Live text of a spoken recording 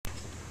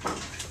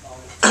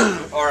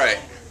Alright,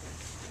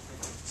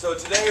 so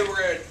today we're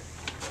going to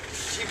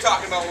keep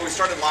talking about what we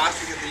started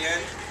last week at the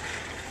end.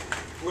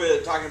 We're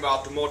talking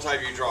about the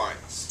multi-view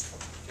drawings.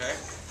 Okay,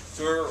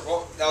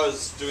 so that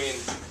was doing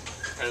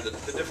kind of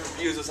the different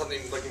views of something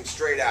looking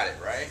straight at it,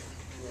 right?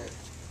 Yeah.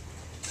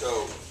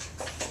 So,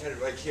 kind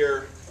of like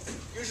here,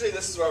 usually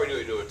this is what we do.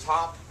 We do a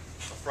top,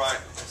 a front,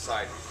 a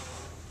side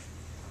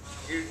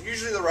view.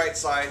 Usually the right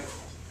side.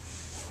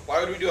 Why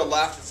would we do a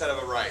left instead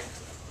of a right?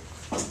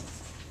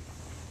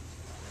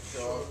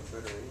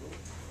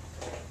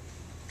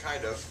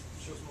 Kind of.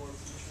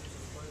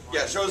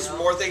 Yeah, it shows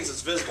more things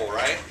that's visible,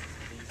 right?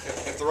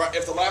 If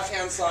the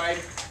left-hand side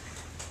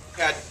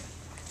had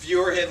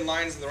fewer hidden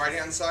lines than the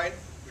right-hand side,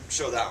 we'd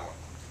show that one.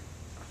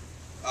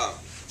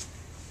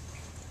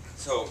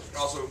 So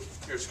also,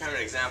 here's kind of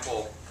an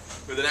example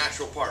with an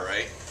actual part,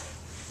 right?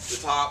 The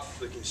top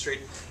looking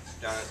straight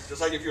down, just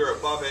like if you were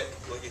above it,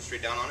 looking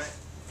straight down on it.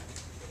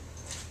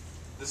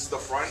 This is the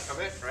front of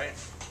it, right?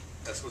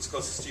 That's what's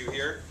closest to you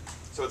here.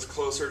 So it's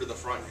closer to the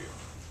front view.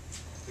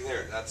 And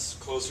there, that's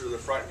closer to the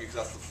front view because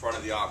that's the front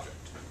of the object.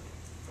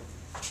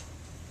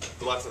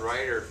 The left and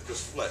right are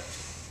just flipped.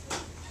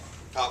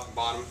 Top and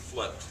bottom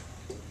flipped.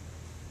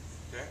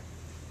 Okay?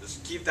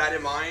 Just keep that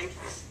in mind,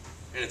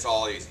 and it's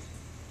all easy.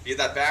 You get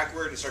that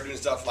backward and start doing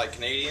stuff like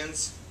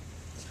Canadians,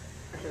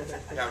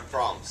 you have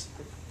problems.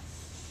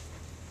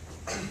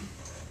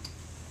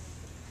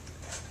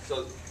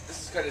 So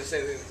this is kind of the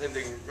same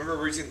thing. Remember,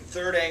 we're using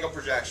third angle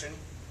projection.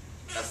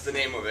 That's the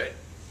name of it.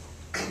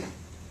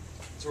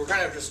 So we're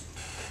kind of just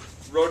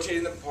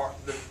rotating the part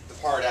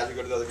as we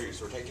go to the other view.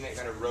 So we're taking it,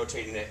 kind of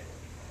rotating it.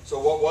 So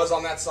what was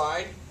on that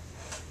side?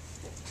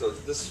 So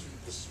this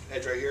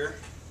edge right here,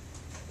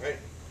 right?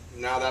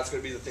 Now that's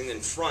going to be the thing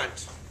in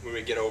front when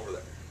we get over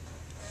there.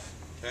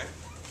 Okay?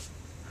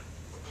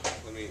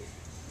 Let me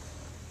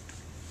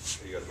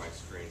show you guys my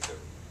screen too.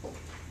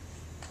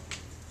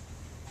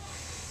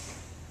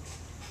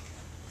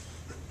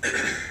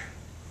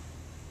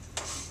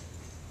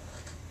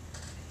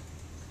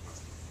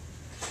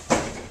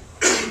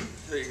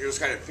 So you're just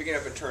kind of picking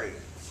up and turning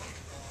it.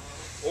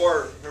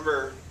 Or,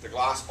 remember the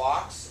glass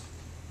box?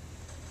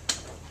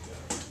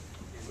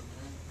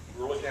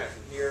 We're looking at it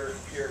from here,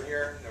 here, and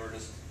here, and then we're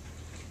just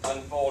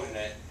unfolding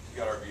it to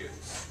get our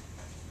views.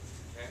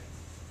 Okay?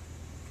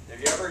 If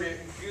you ever get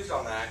confused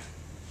on that,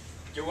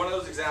 get one of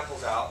those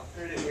examples out,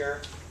 put it in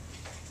here,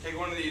 take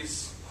one of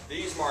these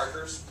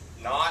markers,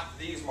 not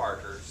these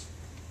markers,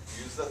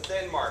 use the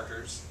thin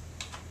markers,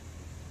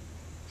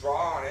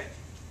 draw on it,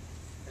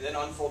 and then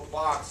unfold the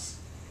box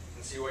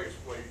and see what you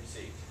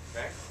see.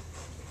 Okay?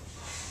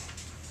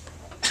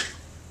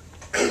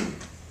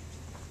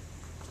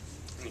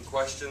 Any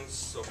questions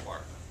so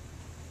far?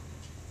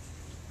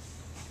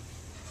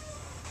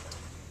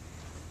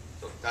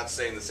 So that's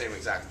saying the same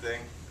exact thing.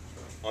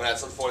 Only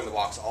that's unfolding the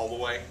box all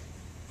the way.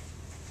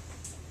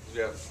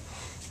 You have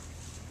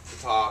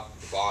the top,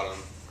 the bottom,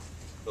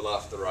 the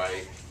left, the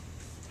right,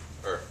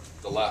 or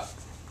the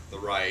left, the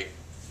right,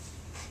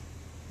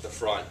 the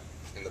front,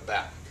 and the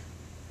back.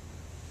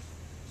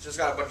 It's just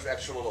got a bunch of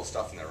extra little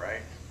stuff in there,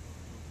 right?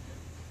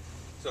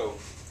 So,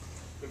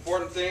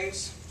 important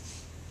things,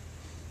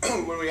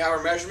 when we have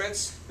our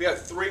measurements, we have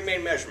three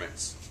main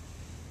measurements: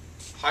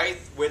 height,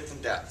 width,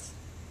 and depth.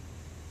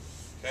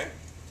 Okay?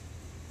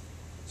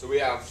 So we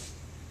have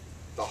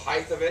the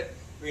height of it,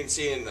 we can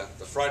see in the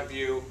front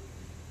view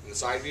and the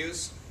side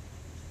views,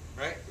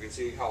 right? We can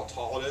see how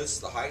tall it is,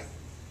 the height.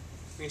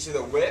 We can see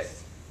the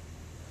width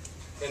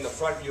in the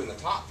front view and the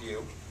top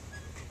view.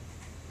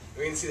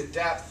 We can see the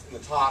depth in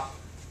the top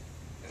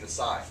and the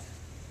side.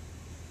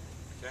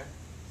 Okay?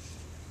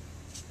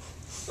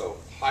 So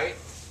height,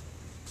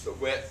 the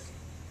width,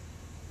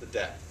 the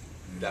depth.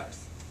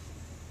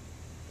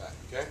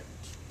 Okay?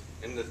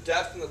 And the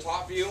depth in the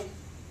top view,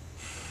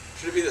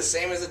 should it be the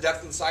same as the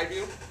depth in the side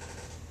view?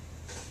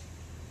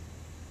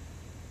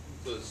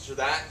 So should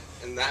that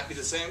and that be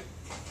the same?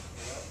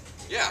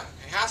 Yeah,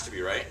 it has to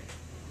be, right?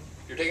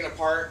 You're taking it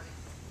apart,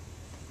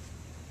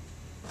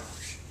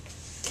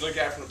 you look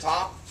at it from the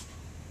top,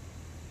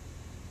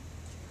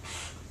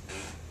 and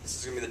this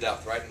is going to be the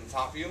depth, right, in the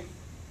top view.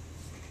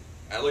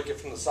 And I look at it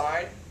from the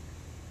side,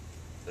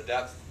 the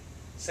depth,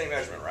 same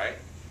measurement, right?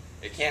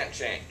 It can't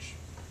change.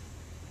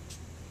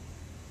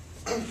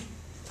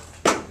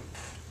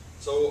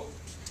 So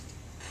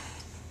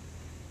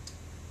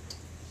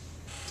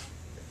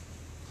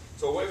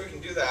a way we can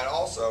do that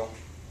also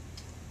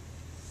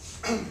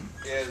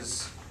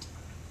is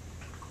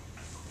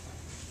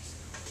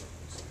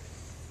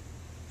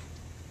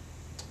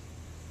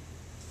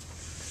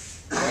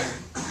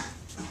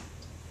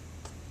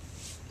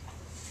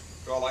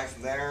draw a line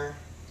from there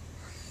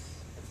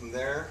and from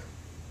there.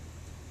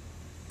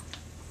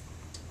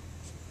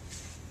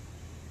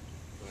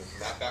 And from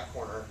that back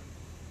corner.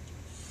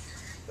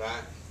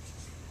 That.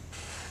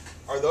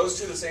 Are those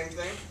two the same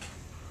thing?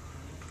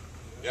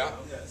 Yeah?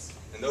 Yes.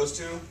 And those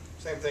two,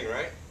 same thing,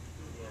 right?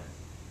 Yeah.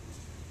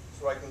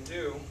 So what I can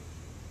do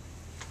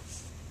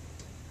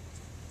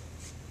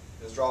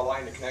is draw a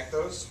line to connect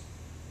those.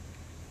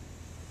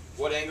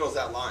 What angle is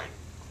that line?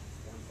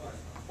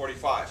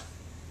 45.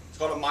 It's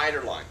called a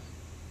miter line.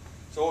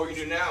 So what we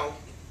can do now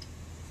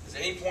is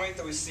any point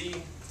that we see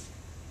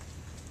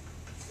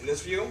in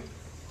this view,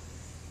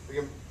 we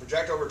can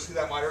project over to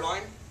that miter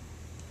line,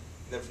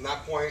 and then from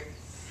that point,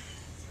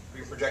 we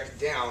can project it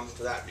down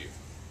to that view.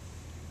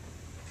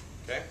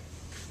 Okay?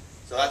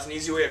 So that's an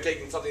easy way of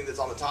taking something that's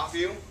on the top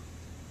view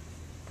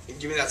and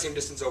giving that same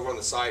distance over on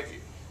the side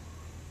view.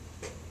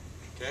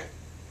 Okay?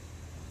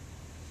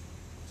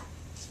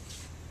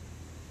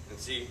 And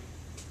see,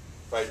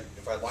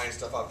 if I line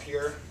stuff up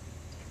here,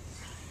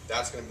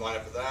 that's going to line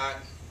up with that.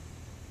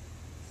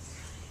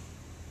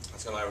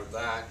 That's going to line up with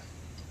that.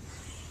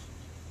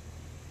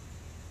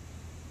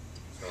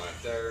 It's going to line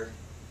up there.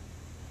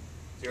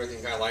 See,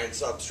 everything kind of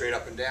lines up straight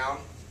up and down.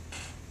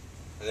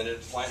 And then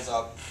it lines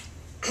up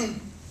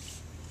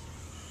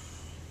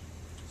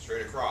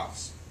straight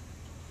across.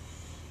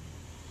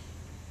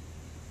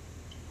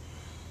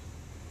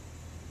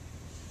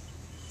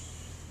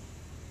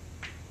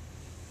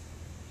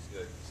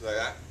 See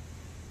that?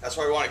 That's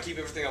why we want to keep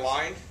everything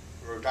aligned.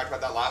 We talked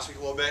about that last week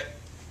a little bit.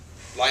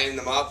 Lining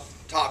them up,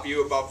 top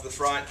view above the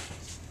front,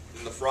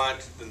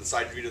 then the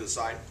side view to the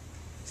side.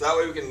 So that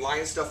way we can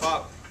line stuff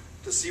up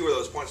to see where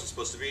those points are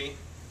supposed to be.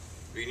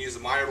 We can use the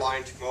miter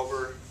line to come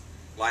over,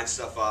 line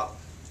stuff up.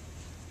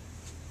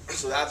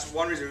 So that's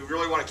one reason we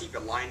really want to keep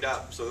it lined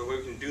up so that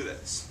we can do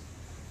this.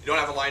 You don't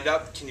have it lined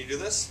up, can you do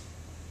this?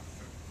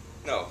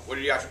 No. What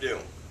do you have to do?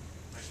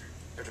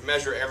 You have to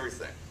measure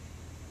everything.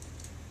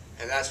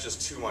 And that's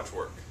just too much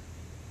work.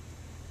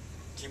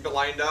 Keep it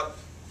lined up,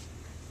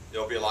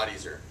 it'll be a lot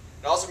easier.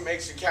 It also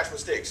makes you catch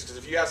mistakes, because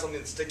if you have something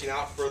that's sticking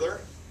out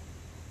further,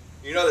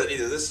 you know that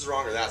either this is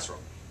wrong or that's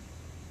wrong.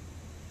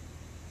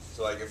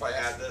 So like if I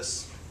had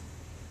this,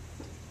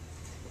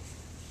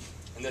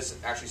 and this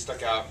actually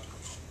stuck out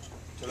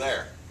to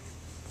there,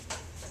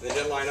 and they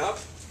didn't line up,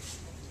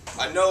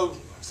 I know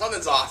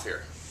something's off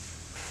here.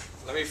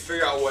 Let me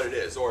figure out what it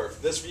is. Or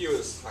if this view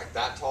is like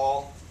that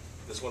tall,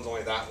 this one's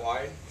only that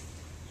wide,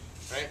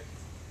 right?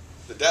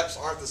 The depths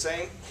aren't the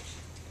same.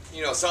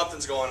 You know,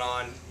 something's going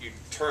on. You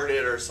turn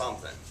it or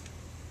something.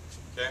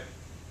 Okay?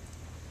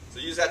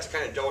 So use that to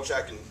kind of double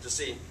check and just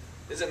see,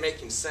 is it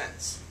making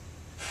sense?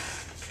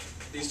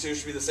 These two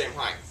should be the same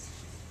height.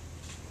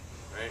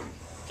 Right?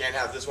 You can't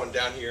have this one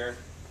down here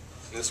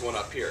and this one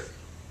up here.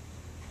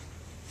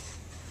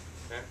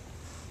 Okay?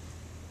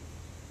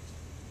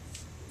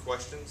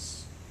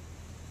 Questions?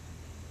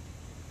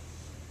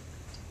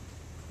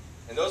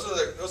 And those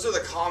are the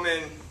common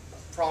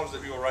problems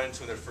that people run into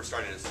when they're first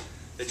starting this.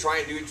 They try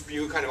and do each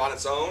view kind of on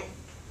its own,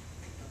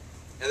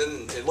 and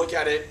then they look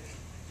at it,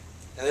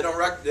 and they don't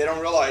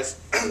realize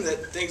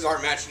that things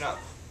aren't matching up.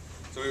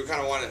 So we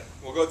kind of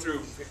we'll go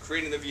through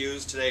creating the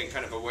views today and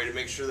kind of a way to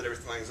make sure that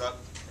everything lines up.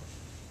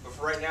 But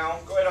for right now,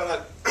 go ahead on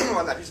that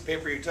on that piece of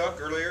paper you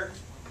took earlier.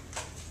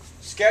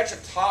 Sketch a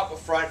top, a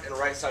front, and a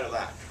right side of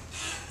that.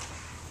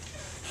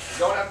 If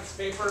you don't have this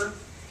paper,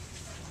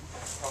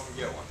 help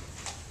me get one.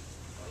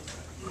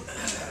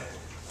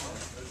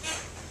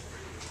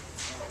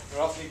 What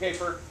else need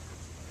paper?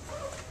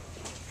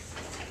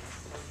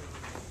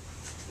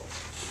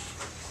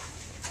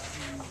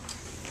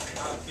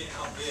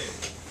 How big?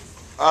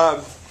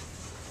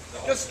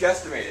 Just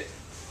guesstimate it.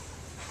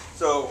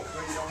 So,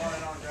 You don't want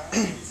it on ground?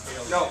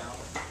 no,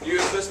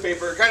 use this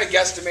paper, kind of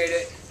guesstimate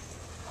it.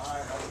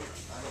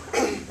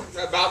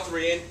 About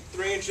 3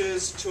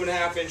 inches,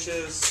 2.5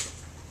 inches,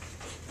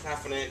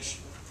 half an inch.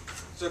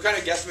 So kind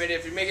of guesstimate it.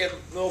 If you make it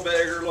a little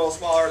bigger, a little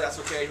smaller, that's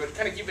okay. But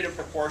kind of keep it in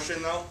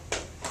proportion though.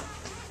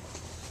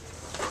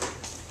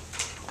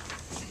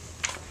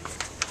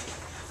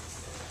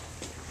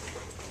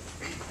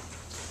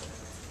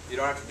 You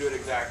don't have to do it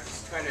exact.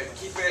 Just kind of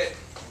keep it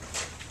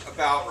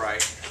about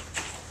right.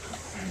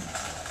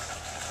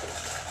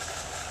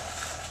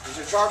 You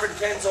should sharpen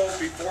pencils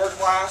before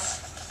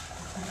class,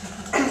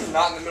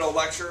 not in the middle of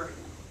lecture.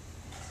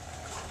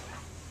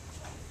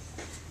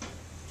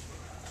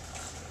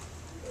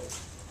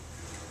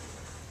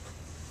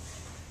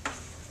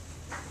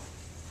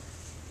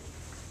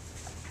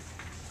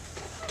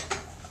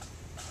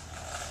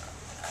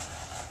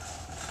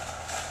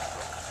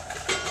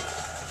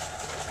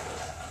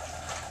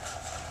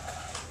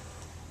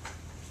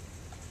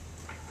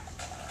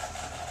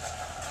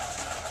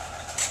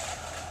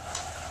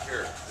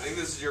 I think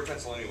this is your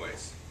pencil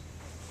anyways.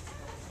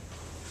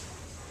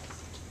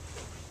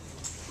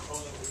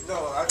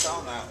 No, I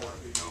found that one.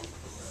 No.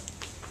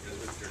 Just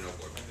with your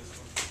notebook.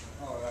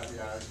 Oh,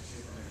 yeah, I just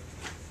used it.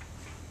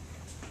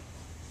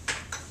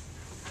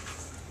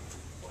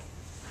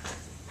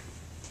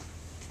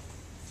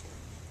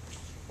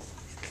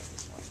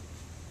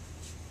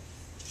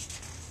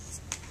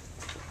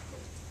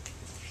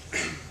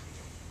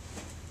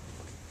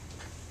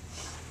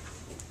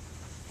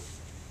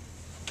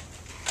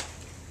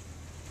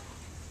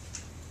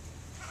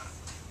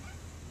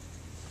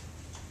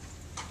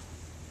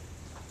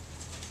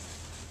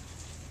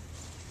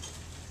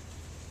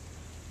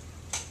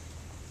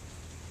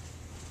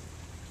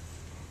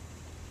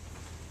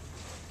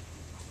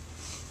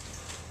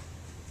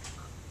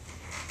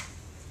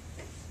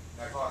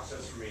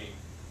 just for me.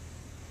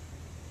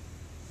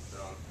 So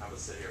I don't have to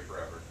sit here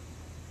forever.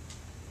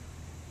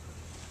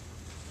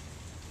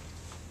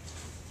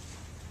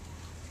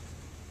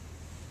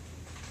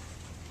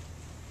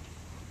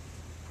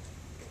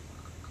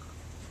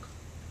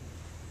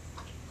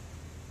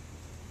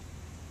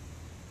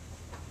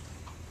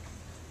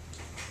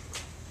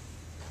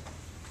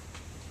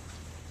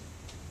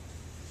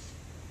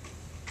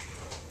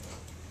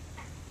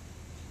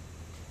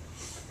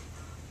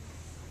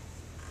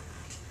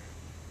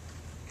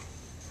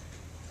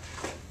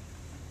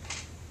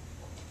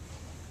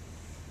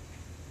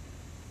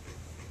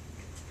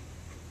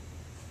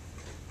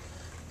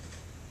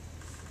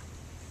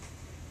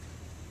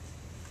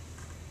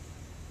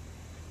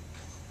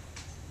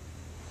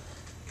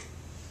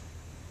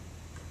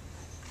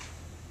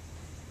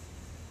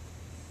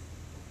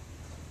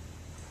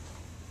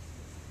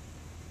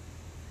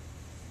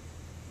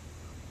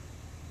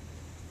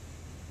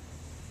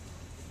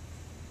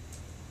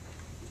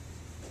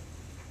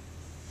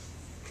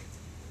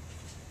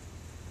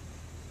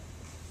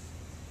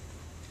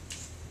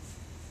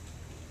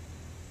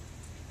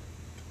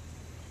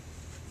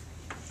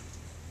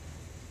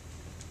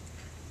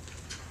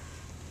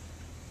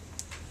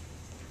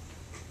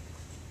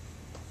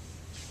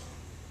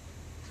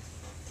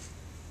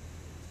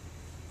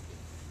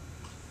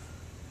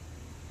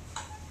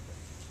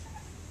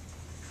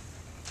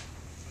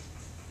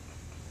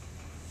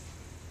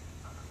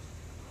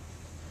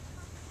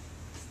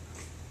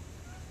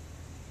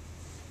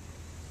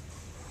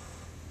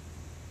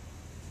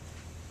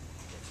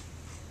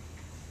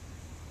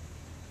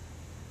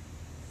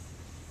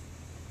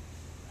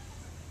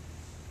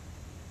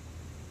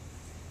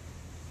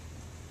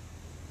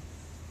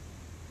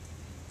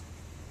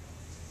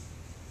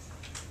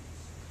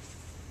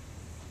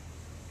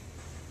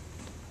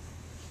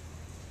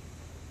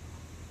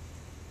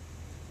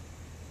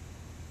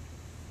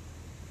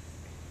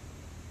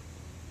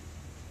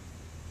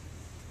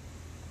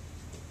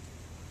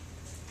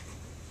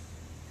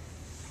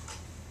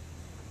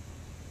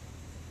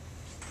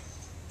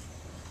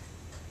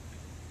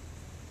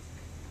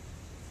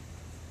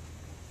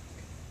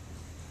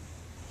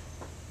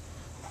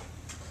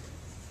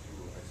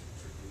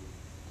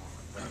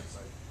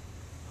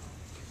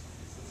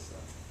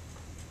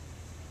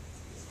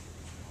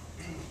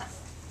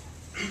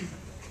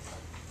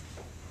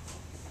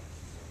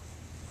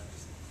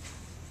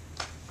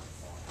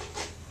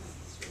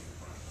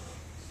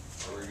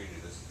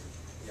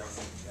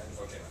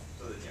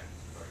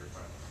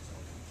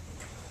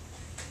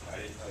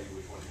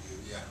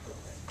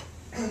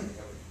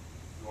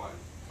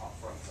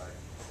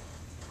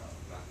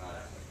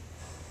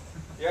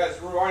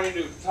 Yes, we're wanting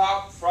to do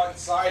top, front, and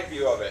side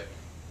view of it,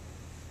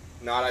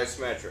 not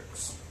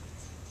isometrics.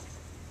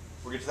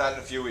 We'll get to that in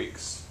a few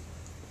weeks.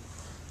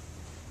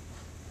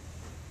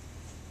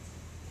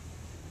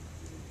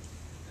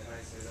 Didn't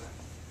I say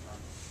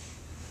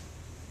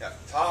that? Yeah,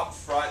 top,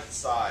 front,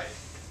 side.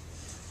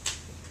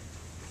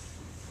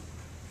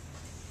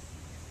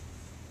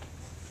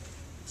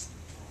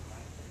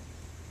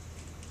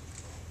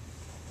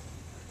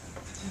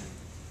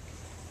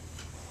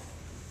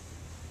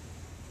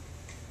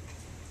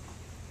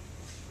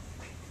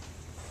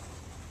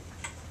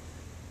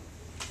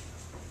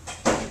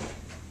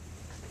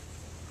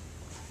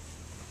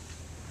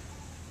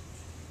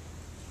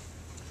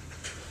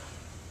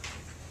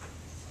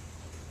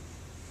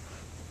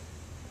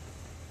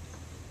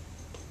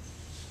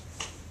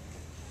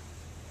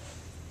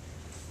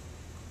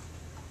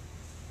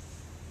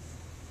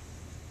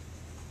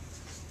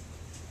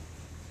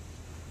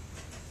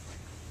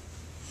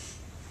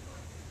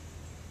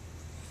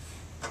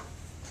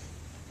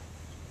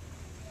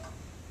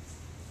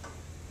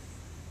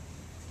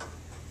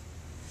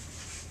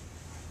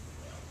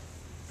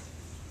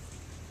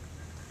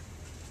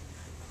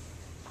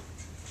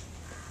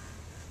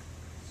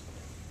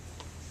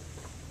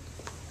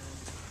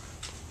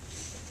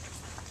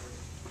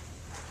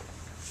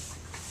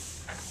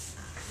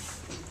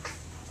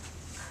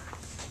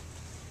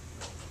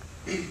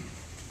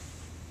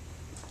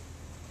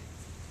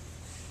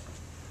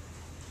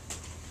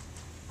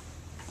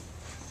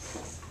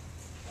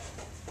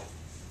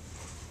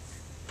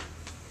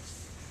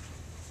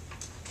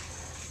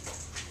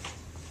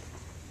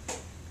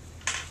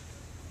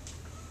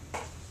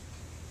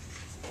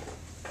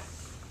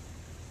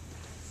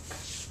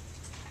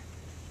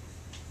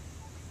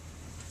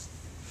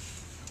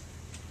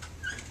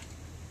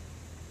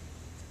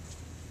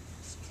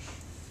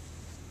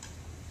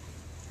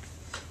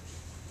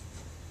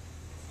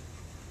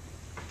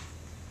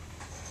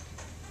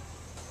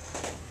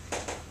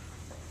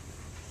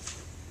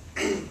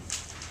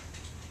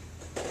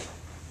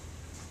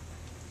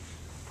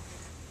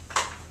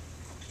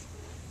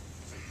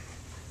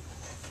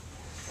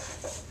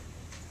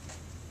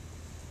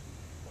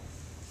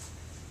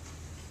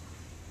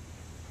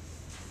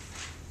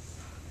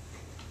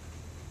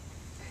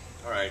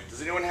 Alright,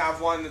 does anyone have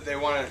one that they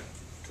want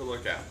to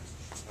look at?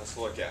 Let's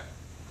look at.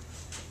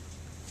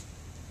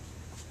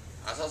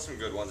 I saw some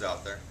good ones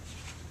out there.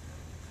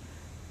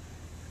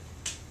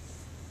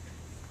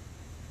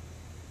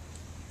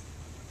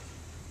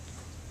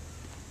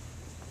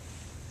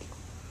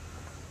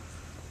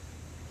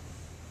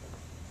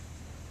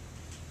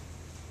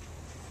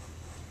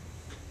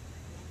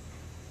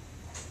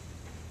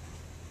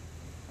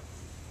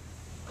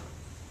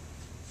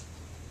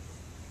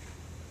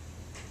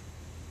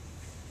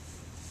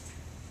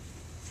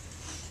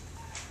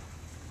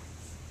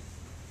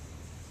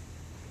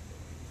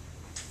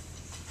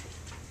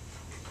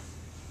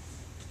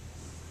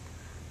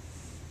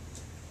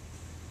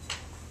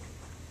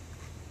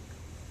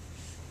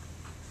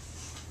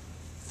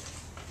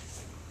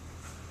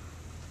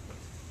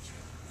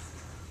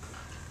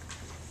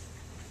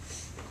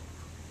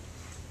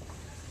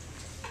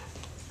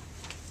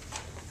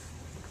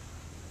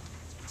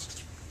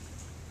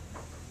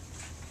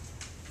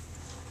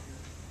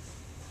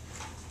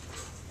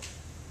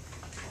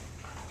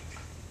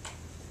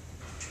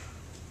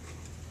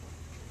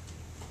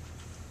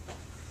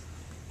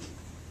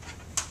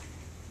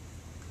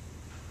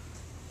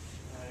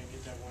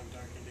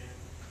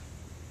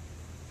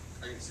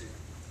 I can see.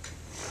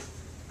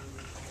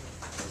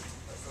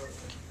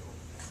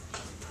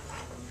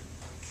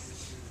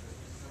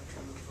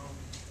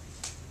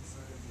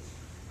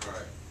 All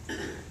right.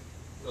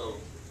 So.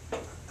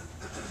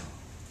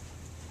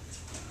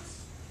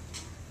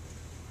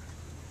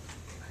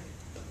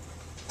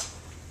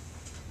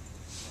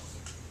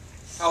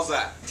 How's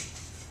that?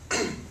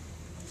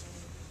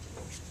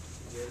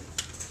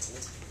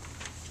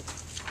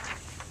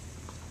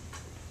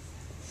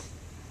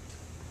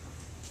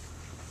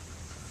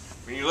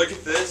 When you look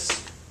at this,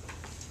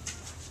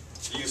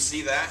 do you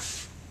see that? Does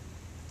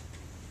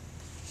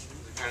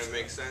it kind of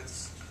make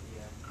sense?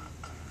 Yeah.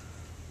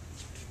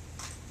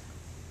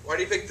 Why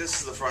do you pick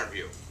this as the front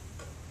view?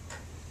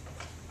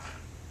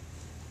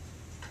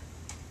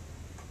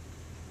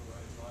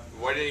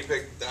 Why didn't you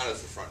pick that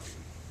as the front view?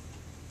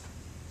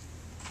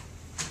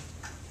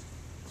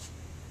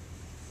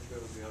 If it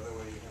goes the other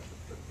way, you have to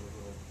put the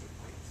little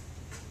points.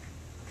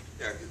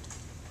 Yeah,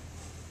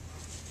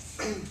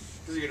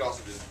 because you could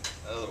also do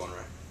another one,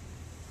 right?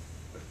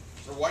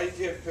 So why did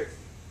you have to pick?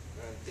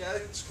 Yeah,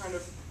 it's kind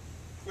of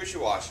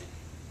wishy-washy.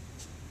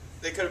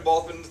 They could have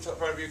both been the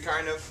front view,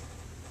 kind of.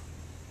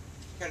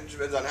 Kind of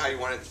depends on how you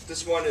want it.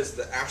 This one is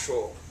the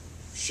actual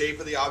shape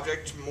of the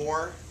object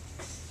more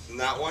than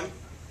that one.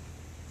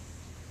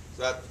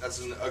 So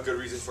that's a good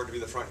reason for it to be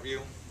the front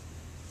view.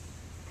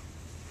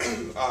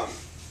 How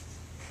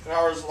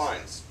are the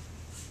lines?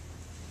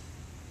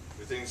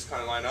 Do things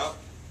kind of line up?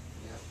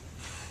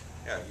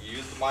 Yeah, you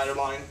use the miter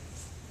line.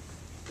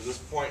 From this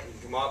point, you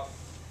can come up,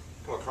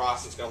 come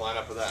across, and it's going to line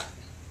up with that.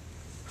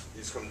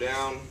 These come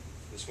down.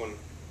 This one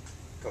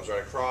comes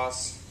right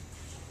across.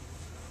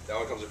 That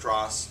one comes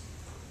across.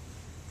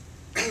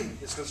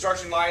 His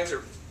construction lines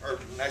are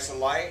nice and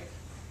light.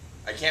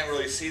 I can't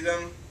really see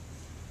them.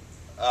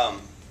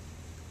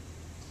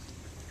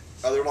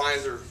 Other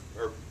lines are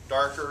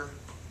darker,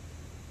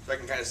 so I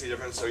can kind of see the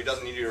difference. So he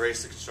doesn't need to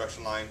erase the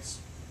construction lines.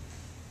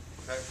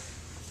 Okay.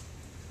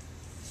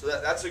 So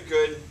that's a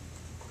good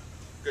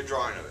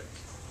drawing of it.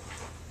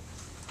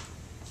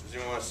 Does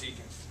anyone want to see?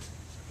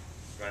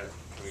 Got it.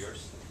 Come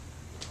yours.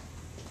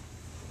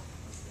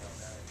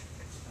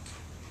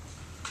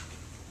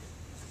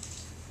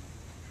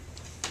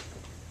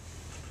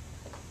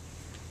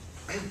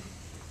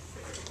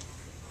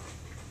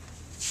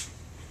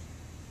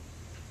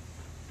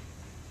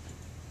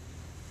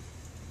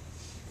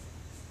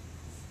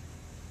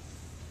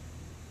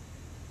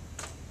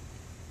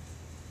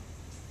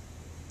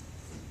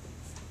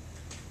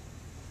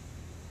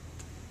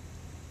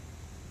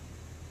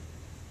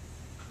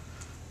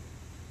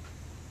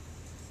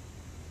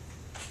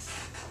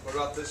 What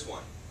about this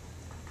one?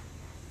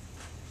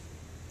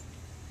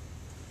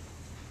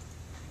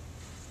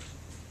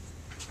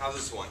 How's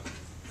this one?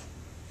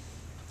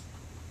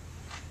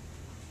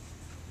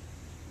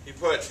 He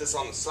put this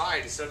on the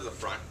side instead of the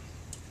front,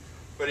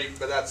 but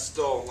that's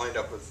still lined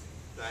up with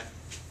that.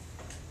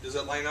 Does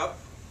it line up?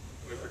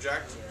 Let me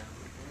project. Yeah.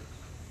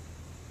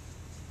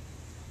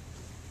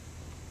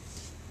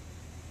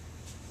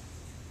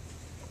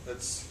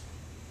 Let's.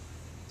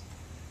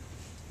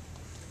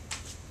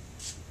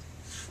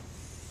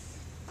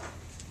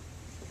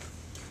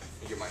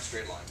 Get my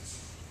straight lines.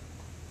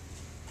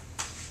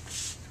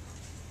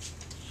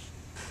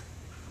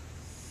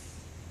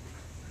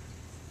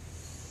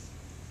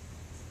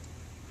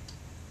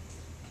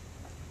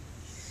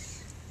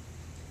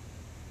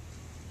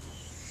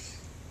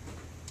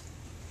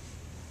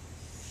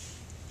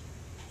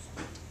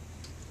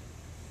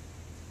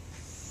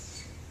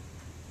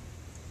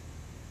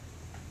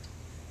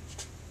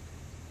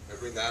 I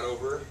bring that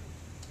over.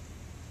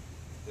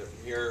 Then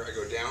from here I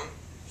go down.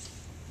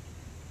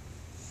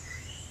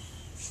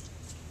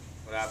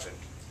 What happened?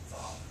 It's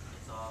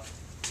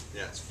off.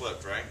 Yeah, it's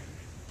flipped, right?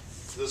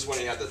 So this one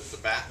you had the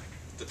back,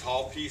 the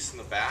tall piece in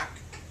the back.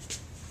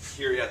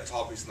 Here you had the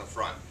tall piece in the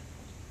front.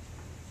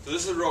 So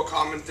this is a real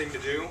common thing to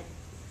do. And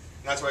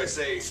that's why I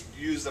say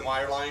use the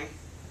miter line.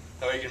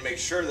 That way you can make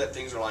sure that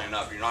things are lining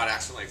up. You're not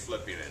accidentally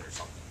flipping it or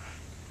something.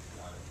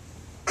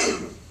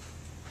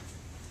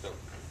 So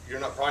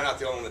you're probably not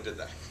the only one that did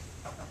that.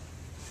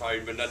 Probably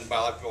been done by a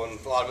lot of people, and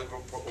a lot of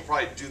people will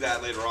probably do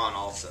that later on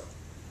also.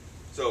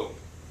 So.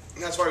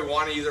 And that's why we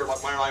want to either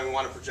miter line, we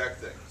want to project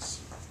things.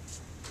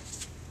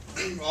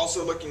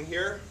 Also looking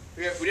here,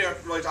 we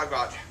didn't really talk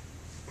about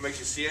what makes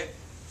you see it.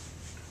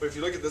 But if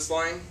you look at this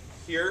line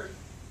here,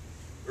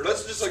 or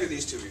let's just look at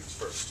these two views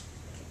first.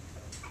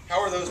 How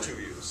are those two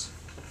views?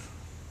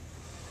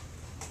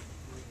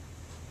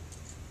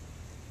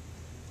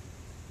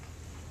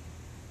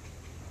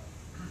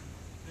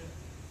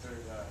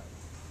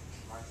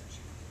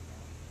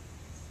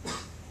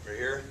 Right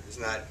here,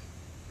 isn't that?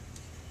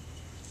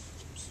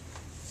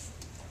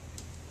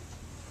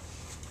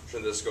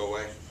 Shouldn't this go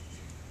away?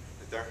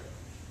 Right there?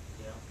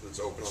 Yeah. It's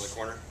open on the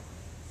corner.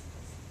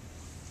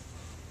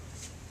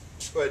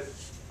 But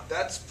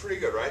that's pretty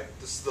good, right?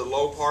 This is the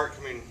low part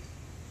coming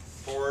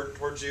forward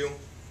towards you.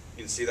 You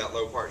can see that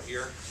low part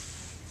here.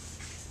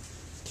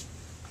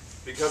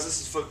 Because this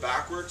is flipped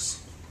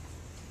backwards,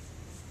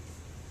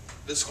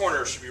 this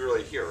corner should be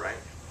really here, right?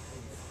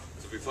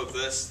 So if we flip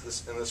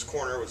this and this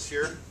corner was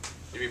here,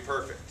 it'd be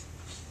perfect.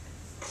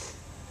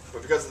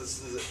 But because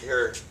this is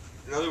here,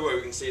 another way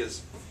we can see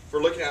is if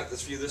we're looking at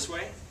this view this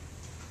way,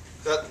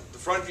 that the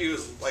front view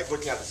is like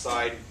looking at the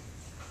side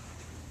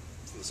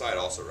from the side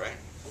also, right?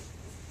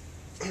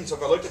 So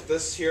if I looked at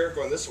this here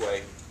going this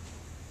way,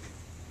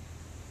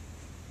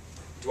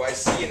 do I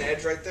see an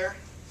edge right there?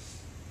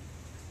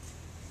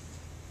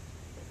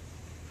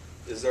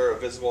 Is there a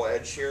visible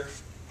edge here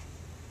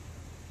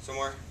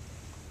somewhere?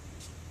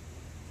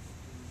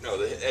 No,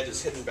 the edge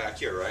is hidden back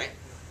here, right?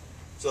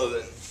 So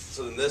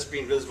then this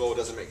being visible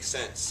doesn't make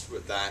sense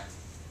with that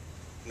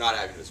not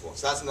having visible.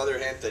 So that's another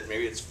hint that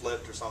maybe it's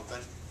flipped or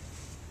something.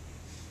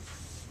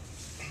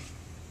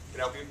 Can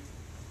I help you?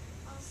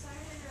 Oh, sorry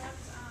to interrupt.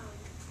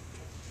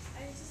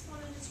 I just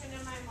wanted to turn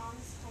in my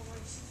mom's homework.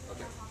 She's in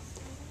the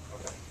hospital.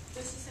 Okay.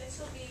 But she said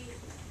she'll be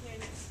here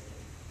next week.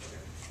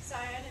 Okay.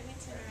 Sorry, I didn't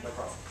mean to interrupt. No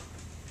problem.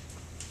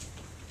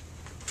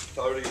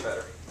 Tell her to get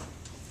better.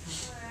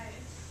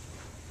 Alright.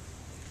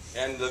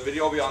 And the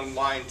video will be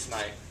online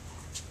tonight.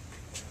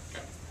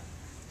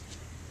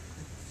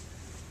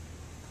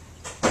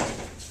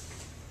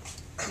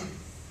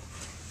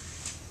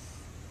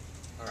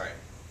 Alright.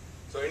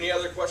 So any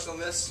other question on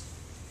this?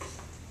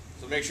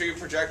 So make sure you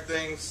project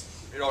things.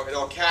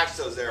 It'll catch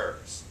those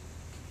errors.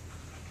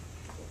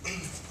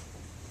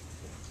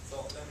 So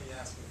let me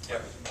ask you a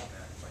Yep. question about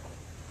that.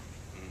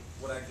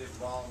 What I did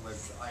wrong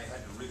was I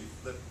had to really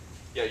flip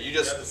Yeah, you the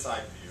just other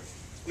side view.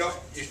 no.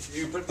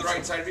 You put the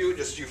right side view.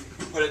 Just you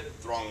put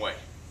it the wrong way.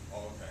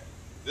 Oh, okay.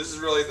 This is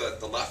really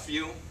the left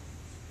view.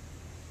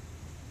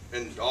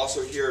 And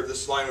also here,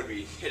 this line would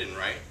be hidden,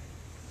 right?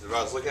 So if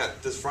I was looking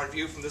at this front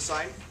view from this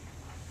side,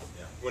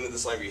 Yeah. wouldn't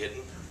this line be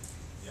hidden?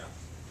 Yeah.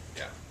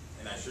 Yeah.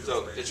 And I should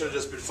So it should have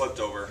just been flipped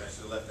over. I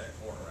should have left that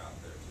corner out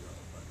there too on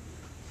the front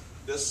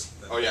view. This?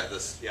 Oh yeah,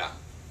 this, yeah.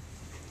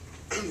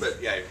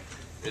 But yeah,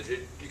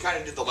 you kind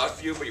of did the left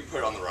view, but you put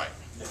it on the right.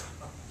 Yeah.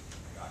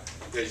 I got it.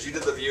 Because you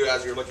did the view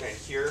as you're looking at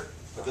here,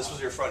 but this was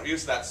your front view,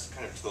 so that's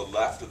kind of to the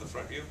left of the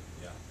front view.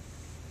 Yeah.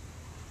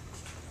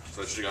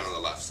 So it should have gone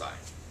on the left side.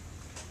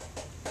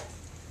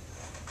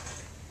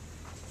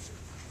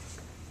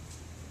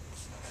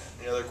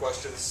 Any other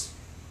questions?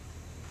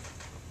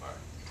 All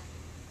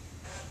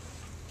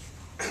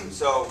right.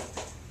 So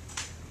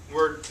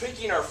we're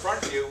picking our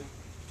front view.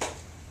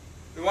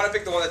 We want to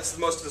pick the one that's the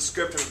most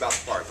descriptive about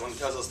the part, the one that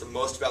tells us the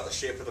most about the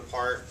shape of the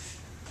part.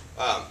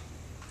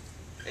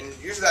 And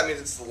usually that means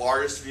it's the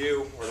largest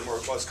view or the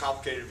most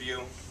complicated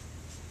view.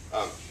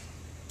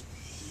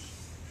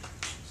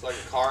 It's like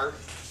a car.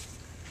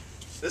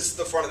 This is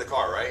the front of the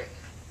car, right?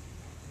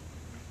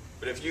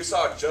 But if you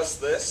saw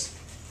just this,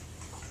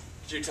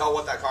 could you tell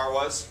what that car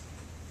was?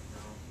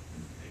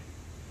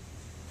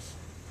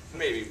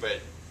 Maybe, but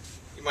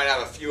you might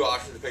have a few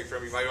options to pick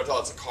from. You might be able to tell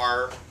it's a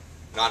car,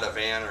 not a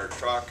van or a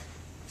truck.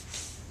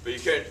 But you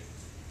could,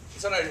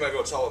 sometimes you might be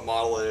able to tell what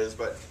model it is,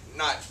 but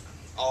not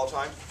all the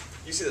time.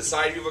 You see the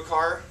side view of a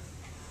car,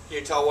 can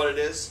you tell what it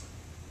is?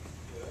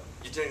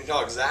 You can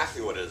tell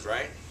exactly what it is,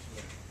 right?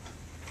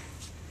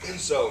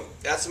 So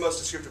that's the most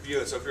descriptive view.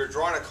 And so if you're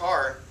drawing a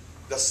car,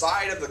 the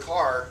side of the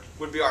car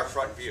would be our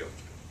front view.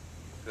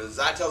 Because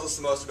that tells us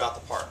the most about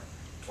the part,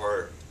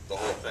 or the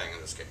whole thing in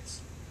this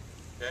case.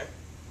 Okay?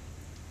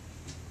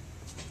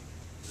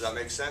 Does that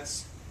make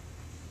sense?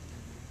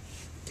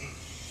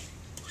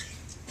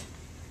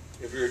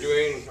 If you're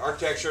doing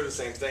architecture, the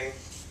same thing.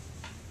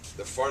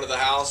 The front of the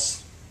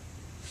house,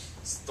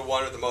 it's the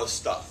one with the most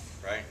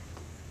stuff, right?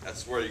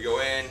 That's where you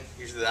go in.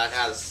 Usually that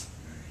has,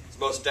 it's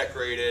most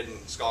decorated and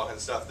all kind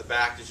of stuff. The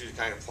back is usually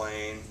kind of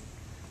plain.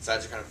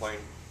 Sides are kind of plain.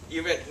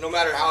 Even, no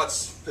matter how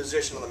it's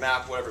positioned on the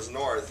map, whatever's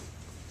north,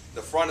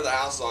 the front of the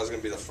house is always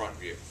going to be the front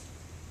view.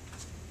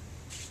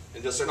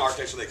 And just in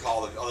architecture, they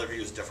call the other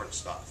views different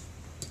stuff.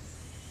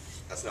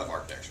 That's enough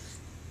architecture.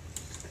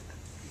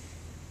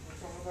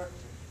 What's wrong with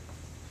architecture?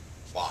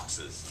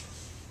 Boxes.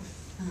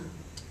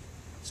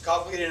 It's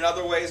complicated in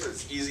other ways, but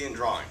it's easy in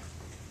drawing.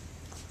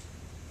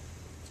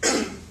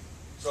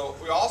 So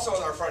we also,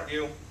 in our front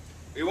view,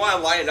 we want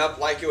to line it up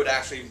like it would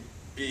actually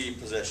be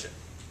positioned.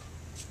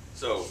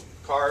 So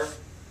car,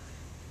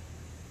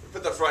 we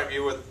put the front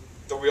view with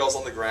the wheels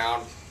on the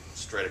ground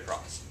straight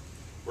across.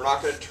 We're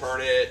not going to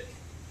turn it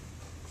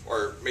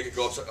or make it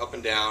go up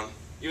and down.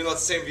 Even though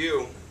it's the same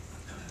view,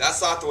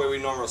 that's not the way we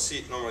normally see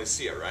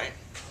it, right?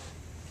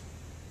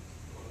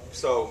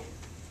 So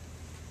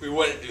we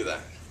wouldn't do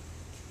that.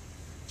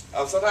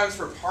 Sometimes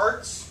for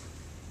parts,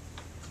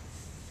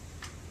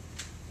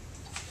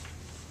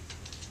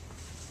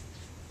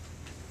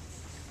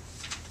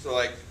 so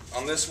like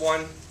on this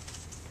one,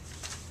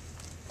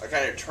 I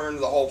kind of turned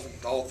the whole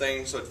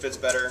thing so it fits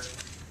better,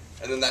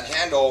 and then that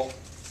handle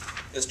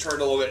is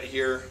turned a little bit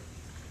here.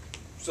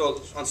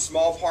 So on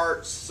small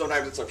parts,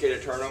 sometimes it's okay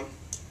to turn them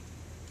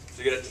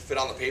to get it to fit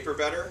on the paper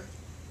better.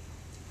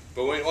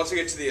 But once we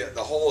get to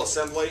the whole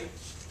assembly,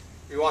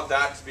 we want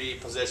that to be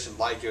positioned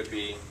like it would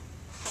be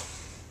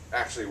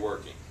actually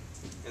working.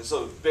 And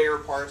so bigger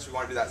parts, we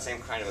want to do that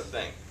same kind of a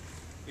thing.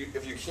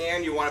 if you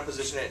can, you want to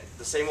position it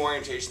the same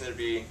orientation that it'd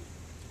be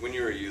when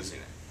you were using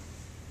it.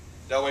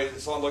 That way, if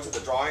someone looks at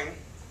the drawing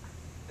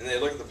and they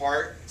look at the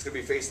part, it's going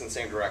to be facing the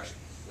same direction.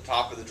 The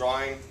top of the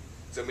drawing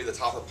is going to be the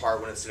top of the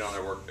part when it's sitting on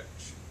their workbench.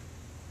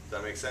 Does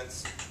that make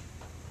sense?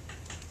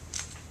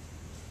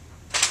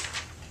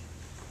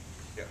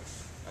 Yeah,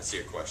 I see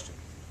a question.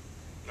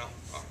 No?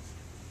 Oh.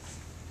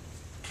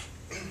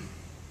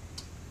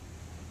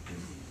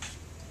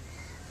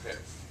 Okay.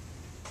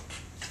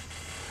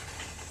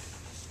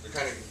 We're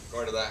kind of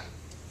going to that.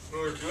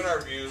 When we're doing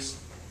our views,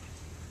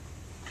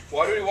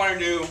 why do we want to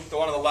do the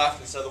one on the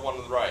left instead of the one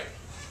on the right?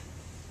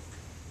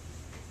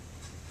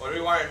 Why do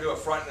we want to do a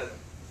front and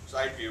a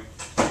side view?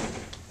 Oh,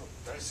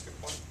 did I skip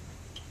one?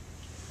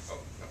 Oh,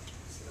 no.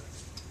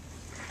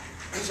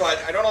 So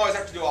I don't always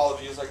have to do all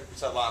the views like we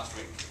said last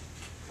week.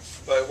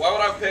 But why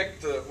would I pick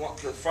the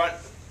front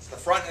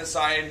and the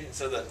side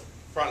instead of the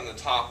front and the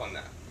top on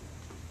that?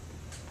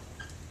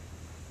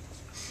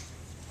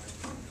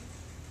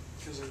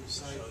 Because in the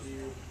side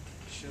view,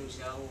 it shows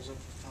the holes up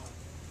the top.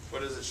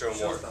 What does it show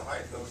more? Shows the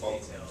height of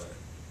both of them.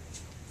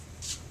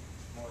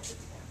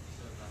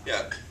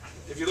 Yeah.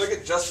 If you look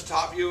at just the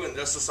top view and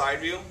just the side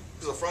view,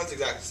 because the front's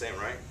exactly the same,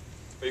 right?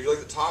 But if you look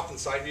at the top and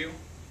side view,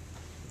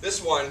 this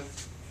one,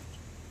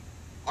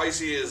 all you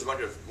see is a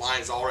bunch of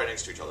lines all right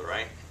next to each other,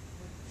 right?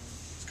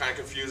 It's kind of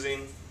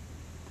confusing.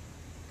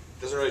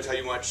 Doesn't really tell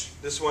you much.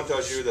 This one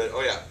tells you that,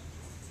 oh yeah,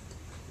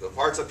 the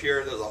part's up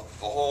here, there's a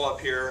hole up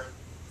here,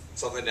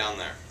 something down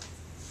there.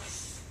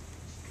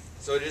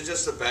 So it is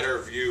just a better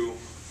view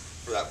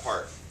for that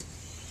part.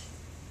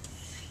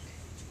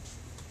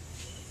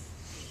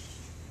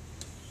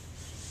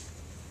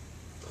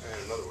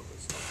 And another one.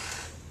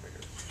 Right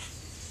here.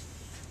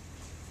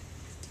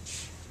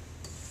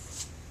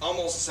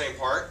 Almost the same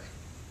part,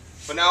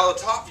 but now the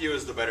top view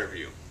is the better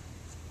view.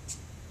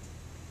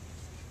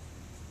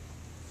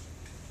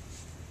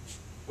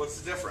 What's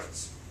the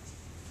difference?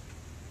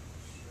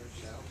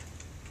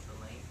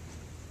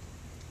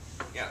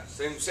 Yeah,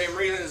 same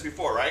reason as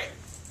before, right?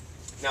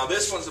 Now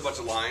this one's a bunch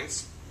of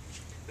lines,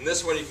 and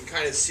this one you can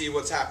kind of see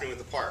what's happening with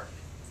the part.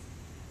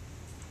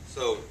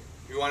 So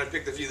you want to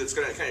pick the view that's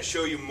going to kind of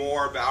show you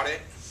more about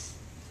it,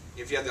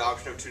 if you have the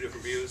option of two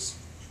different views.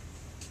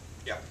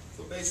 Yeah.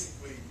 So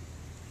basically,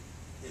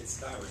 it's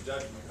kind of a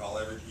judgment call.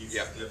 Every piece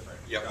Yep. is different.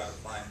 Yep. You've got to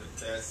find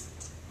the best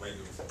way to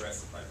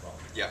express it by drawing.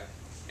 Yeah,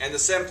 and the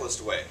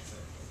simplest way.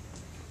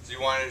 So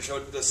you want to show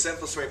the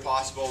simplest way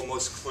possible,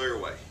 most clear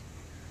way.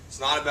 It's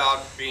not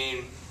about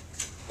being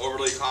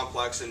overly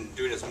complex and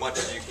doing as much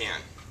as you can.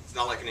 It's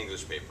not like an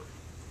English paper.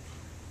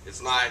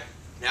 It's not,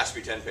 it has to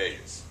be 10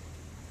 pages.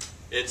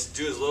 It's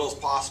do as little as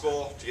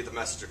possible to get the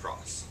message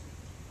across.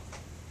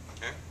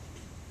 Okay?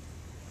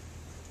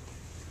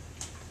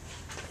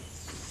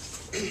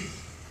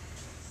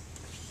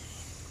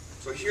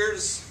 So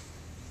here's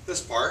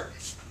this part.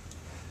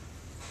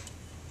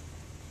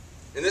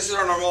 And this is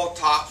our normal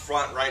top,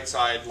 front, right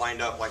side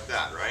lined up like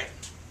that, right?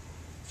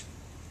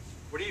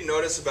 What do you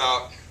notice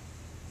about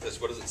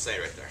this? What does it say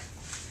right there?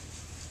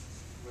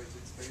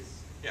 Wasted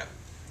space. Yeah.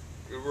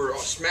 We're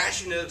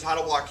smashing into the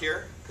title block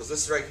here, because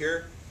this is right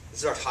here.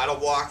 This is our title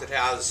block that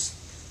has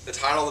the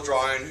title of the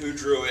drawing, who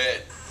drew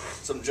it,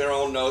 some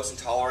general notes and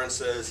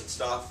tolerances and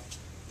stuff.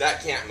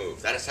 That can't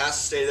move. That just has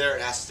to stay there.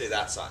 It has to stay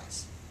that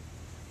size.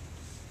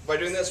 By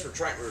doing this,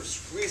 we're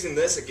squeezing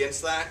this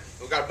against that.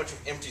 We've got a bunch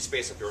of empty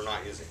space up here we're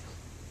not using.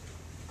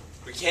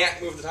 We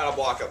can't move the title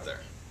block up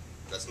there.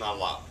 That's not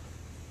allowed.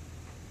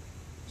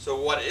 So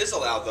what is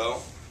allowed,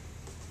 though,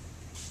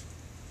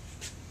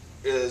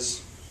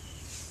 is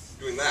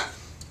doing that.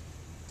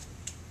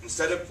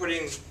 Instead of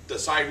putting the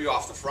side view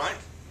off the front,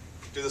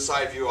 do the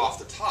side view off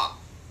the top.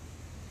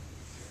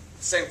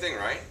 Same thing,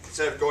 right?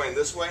 Instead of going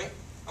this way,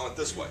 I went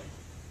this way.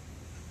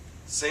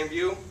 Same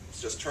view,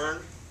 it's just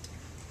turned.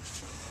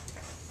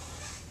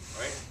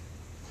 Right?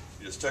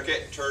 You just took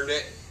it, turned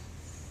it,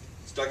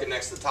 stuck it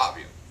next to the top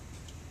view.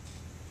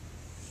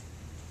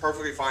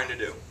 Perfectly fine to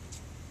do.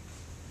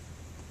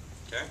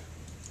 Okay?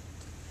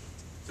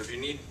 So if you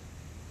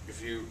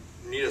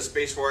need a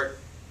space for it,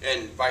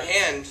 and by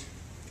hand,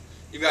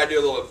 you've got to do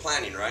a little bit of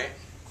planning, right?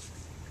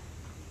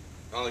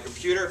 On the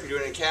computer, if you're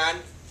doing it in CAD,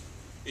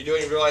 you do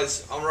it and you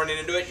realize I'm running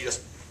into it, you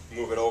just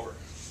move it over.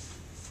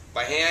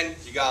 By hand,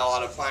 you got a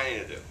lot of planning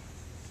to do.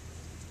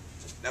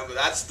 Now, but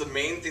that's the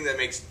main thing that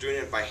makes doing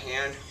it by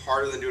hand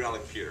harder than doing it on the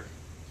computer,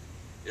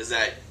 is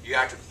that you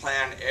have to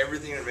plan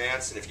everything in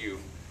advance, and if you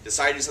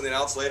decide to do something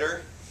else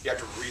later, you have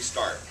to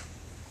restart.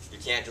 You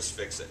can't just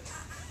fix it.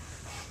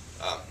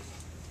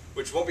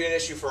 Which won't be an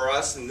issue for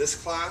us in this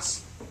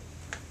class,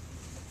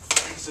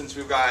 since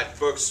we've got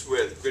books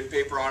with grid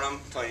paper on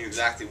them telling you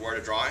exactly where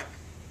to draw it.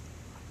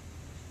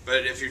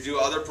 But if you do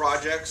other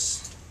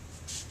projects,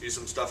 do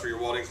some stuff for your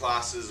welding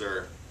classes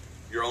or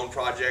your own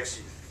projects,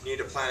 you need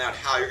to plan out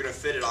how you're going to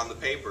fit it on the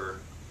paper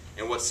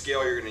and what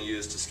scale you're going to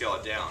use to scale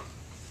it down.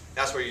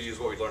 That's where you use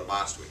what we learned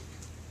last week.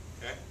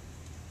 Okay?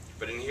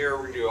 But in here,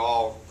 we're going to do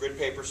all grid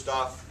paper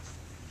stuff,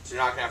 so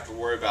you're not going to have to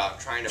worry about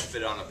trying to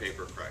fit it on the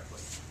paper correctly.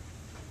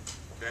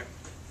 Okay?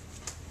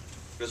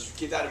 Just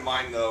keep that in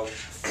mind though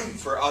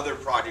for other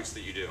projects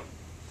that you do.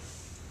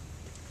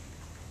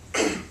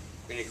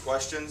 Any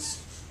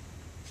questions?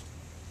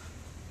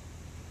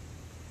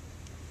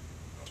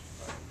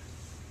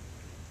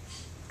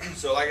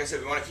 So like I said,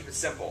 we want to keep it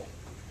simple.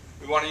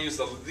 We want to use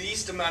the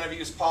least amount of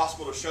views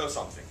possible to show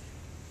something.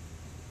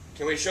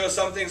 Can we show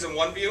some things in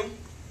one view?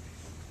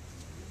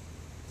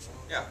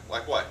 Yeah,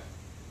 like what?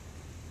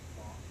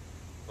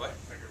 What?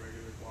 Like a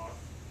regular block.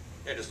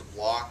 Yeah, just a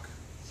block.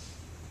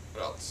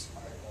 What else?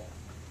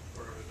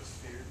 Or a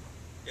sphere.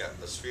 Yeah,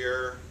 the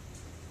sphere.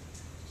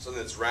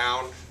 Something that's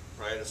round,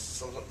 right? It's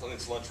something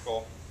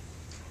cylindrical.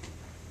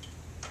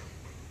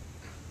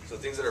 So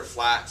things that are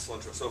flat,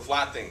 cylindrical. So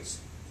flat things.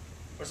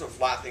 What are some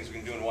flat things we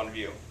can do in one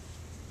view?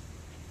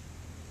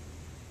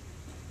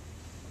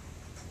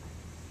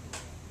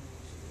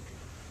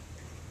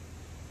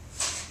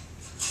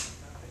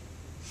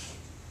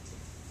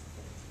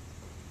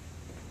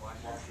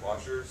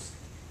 Washers.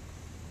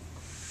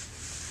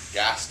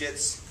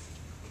 Gaskets.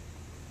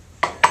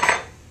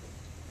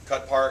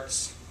 Cut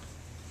parts.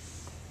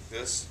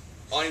 This.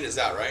 All I need is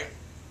that, right?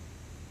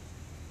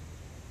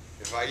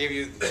 If I give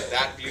you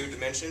that view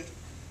dimension,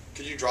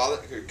 could you draw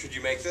that? Could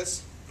you make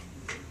this?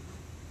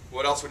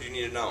 What else would you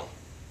need to know?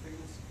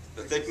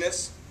 The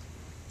thickness.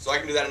 So I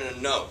can do that in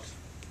a note.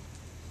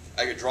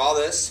 I could draw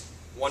this,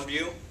 one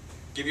view,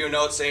 give you a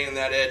note saying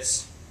that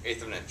it's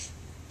 1/8 of an inch.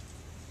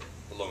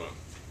 Aluminum.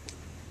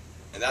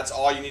 And that's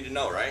all you need to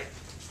know, right?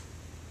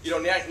 You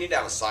don't need to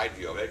have a side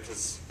view of it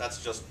because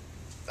that's just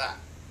that.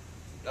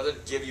 It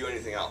doesn't give you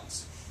anything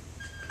else.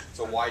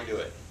 So why do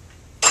it?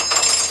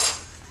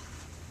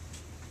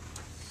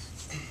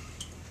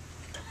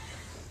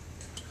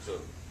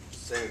 So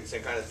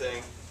same kind of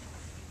thing.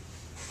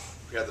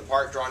 We have the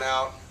part drawn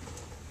out,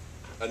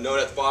 a note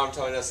at the bottom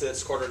telling us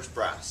it's 1/4 inch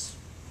brass.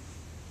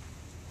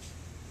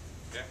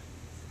 Okay?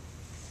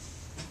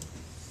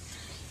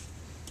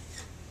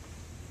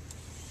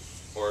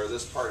 Or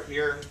this part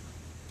here,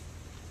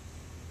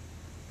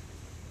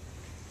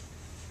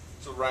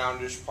 it's a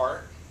roundish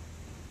part.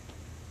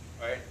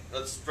 Right?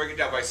 Let's break it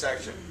down by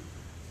section.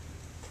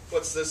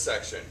 What's this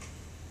section?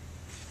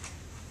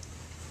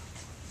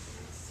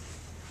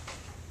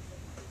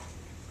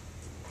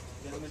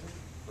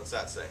 What's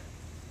that say?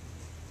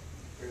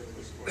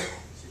 Square.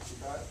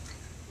 65?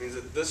 Means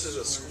that this is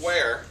a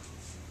square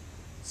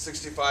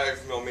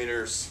 65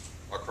 millimeters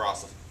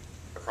across it.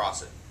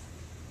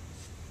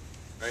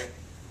 Right?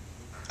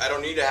 I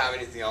don't need to have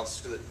anything else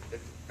because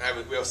we have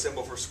a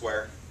symbol for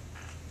square.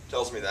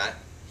 Tells me that.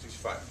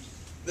 65.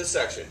 This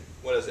section,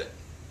 what is it?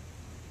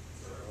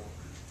 Circle.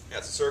 Yeah,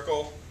 it's a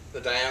circle.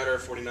 The diameter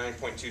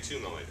 49.22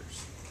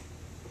 millimeters.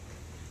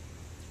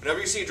 Whenever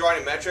you see drawing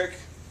in metric,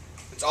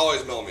 it's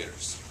always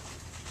millimeters.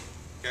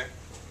 Okay?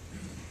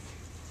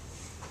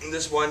 And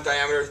this one,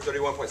 diameter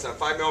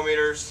 31.75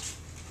 millimeters.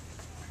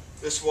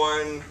 This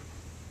one,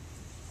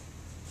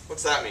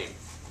 what's that mean?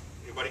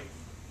 Anybody?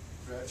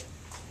 Thread.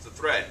 It's a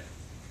thread.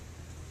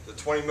 The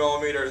 20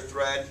 millimeter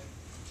thread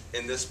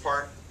in this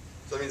part.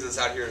 So that means this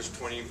out here is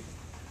 20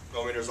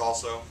 millimeters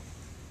also.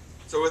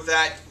 So with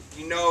that,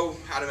 you know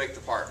how to make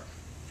the part.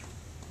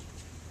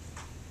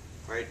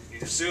 Right? You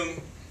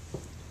assume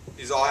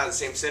these all have the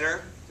same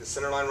center. The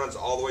center line runs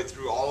all the way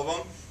through all of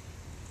them.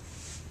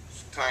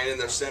 Just tying in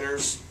their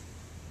centers.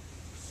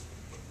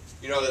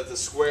 You know that the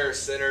square is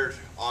centered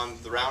on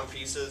the round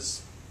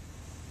pieces.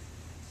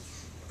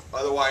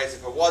 Otherwise,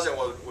 if it wasn't,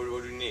 what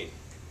would we need?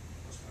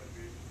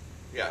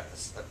 Yeah,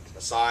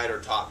 a side or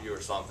top view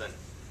or something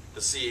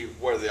to see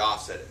where the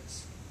offset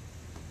is.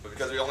 But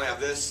because we only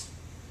have this,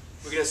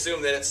 we can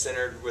assume that it's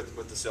centered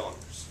with the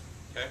cylinders.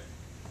 Okay?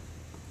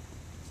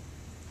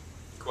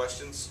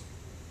 Questions?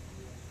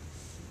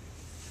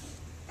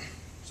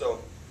 So,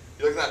 if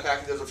you look at that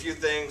packet, there's a few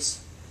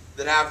things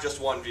that have just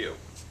one view.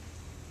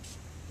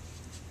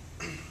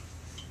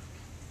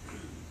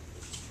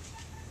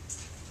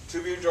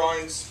 Two view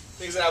drawings,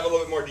 things that have a little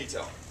bit more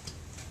detail.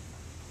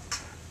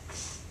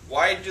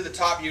 Why do the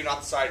top view,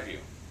 not the side view?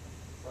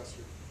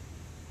 Cluster.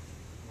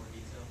 More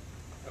detail.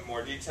 And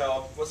more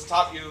detail. What's the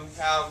top view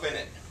have in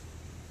it?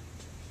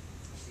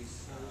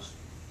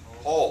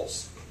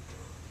 Holes.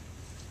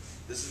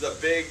 This is a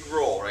big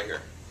rule right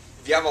here.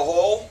 If you have a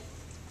hole,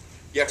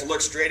 you have to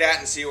look straight at it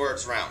and see where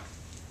it's round.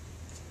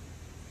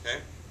 Okay?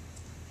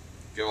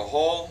 If you have a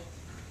hole,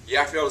 you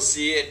have to be able to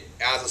see it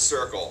as a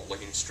circle,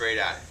 looking straight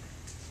at it.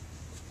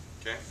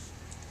 Okay?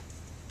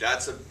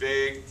 That's a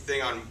big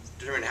thing on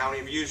determining how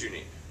many views you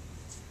need.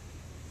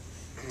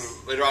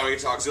 Later on we get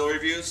to auxiliary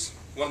views.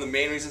 One of the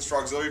main reasons for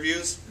auxiliary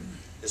views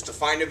is to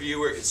find a view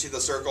where you can see the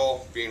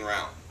circle being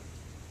round.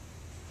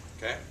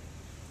 Okay?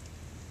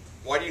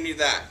 Why do you need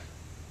that?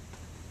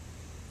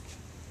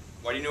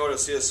 Why do you know how to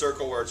see a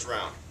circle where it's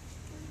round?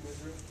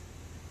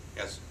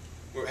 Yes.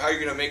 How are you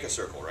going to make a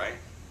circle, right?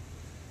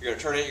 You're going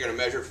to turn it, you're going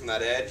to measure it from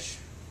that edge,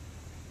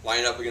 line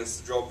it up against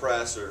the drill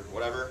press or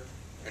whatever,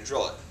 and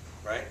drill it,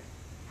 right?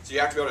 So you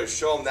have to be able to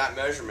show them that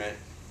measurement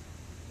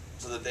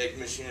so that the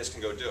machinist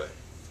can go do it.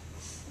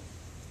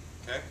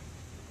 Okay?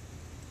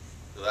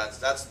 So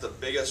that's the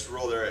biggest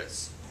rule there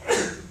is.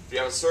 If you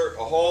have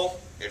a hole,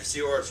 you have to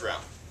see where it's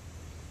round.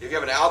 If you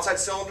have an outside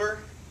cylinder,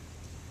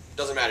 it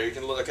doesn't matter. You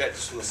can look at it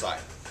just from the side,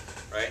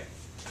 right?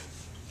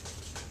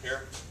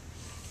 Here,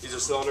 these are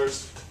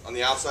cylinders on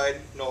the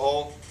outside, no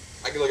hole.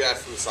 I can look at it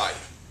from the side.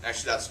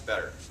 Actually, that's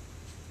better.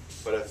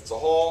 But if it's a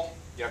hole,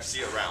 you have to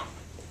see it round.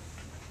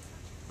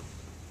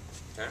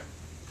 Okay?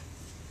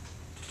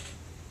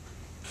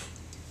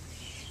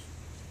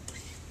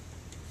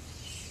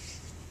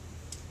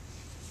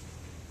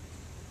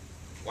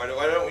 Why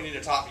don't we need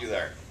a top view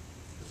there?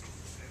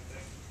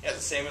 Yeah, the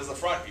same as the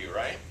front view,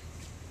 right?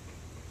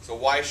 So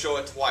why show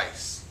it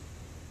twice?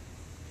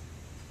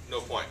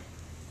 No point.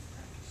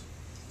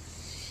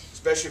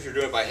 Especially if you're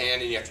doing it by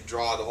hand and you have to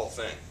draw the whole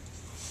thing.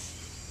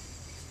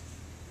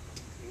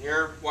 And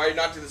here, why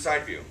not do the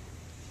side view?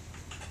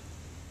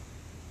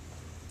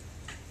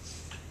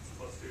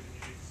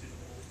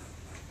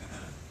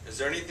 Is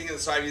there anything in the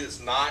side view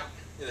that's not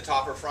in the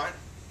top or front?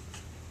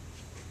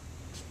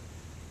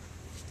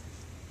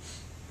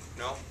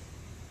 No?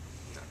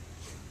 No.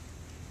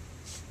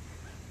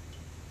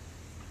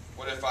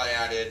 What if I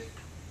added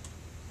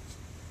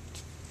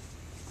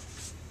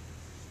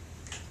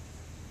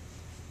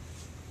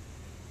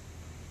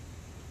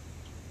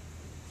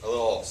a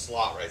little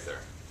slot right there?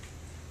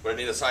 Would I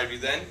need a side view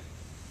then?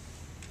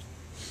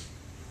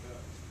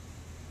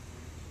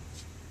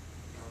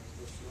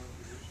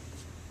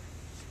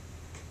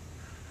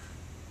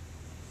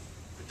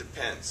 It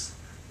depends.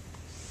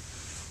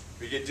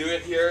 We could do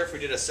it here if we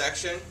did a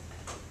section,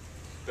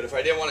 but if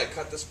I didn't want to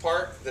cut this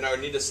part, then I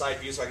would need a side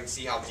view so I can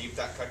see how deep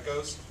that cut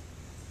goes.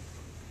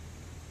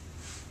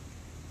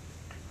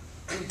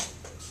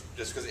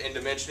 Just because in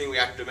dimensioning, we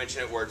have to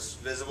dimension it where it's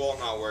visible,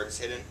 not where it's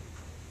hidden.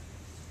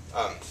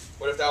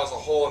 What if that was a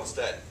hole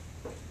instead?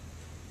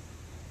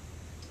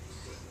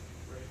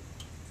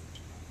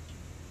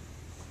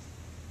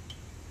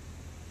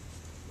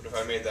 What if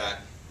I made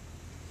that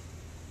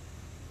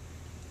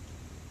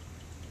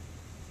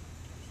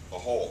a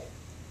hole?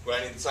 Would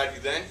I need the side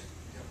view then?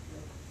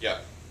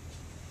 Yep.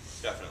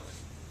 Definitely.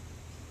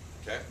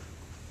 Okay?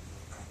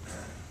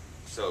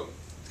 So,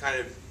 kind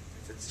of,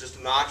 if it's just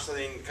a notch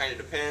thing, it kind of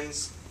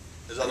depends.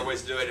 There's other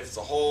ways to do it. If it's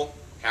a hole,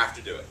 have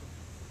to do it.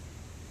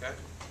 Okay?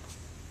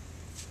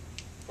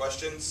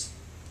 Questions?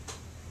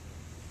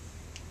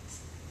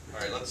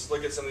 Alright, let's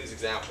look at some of these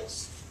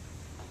examples.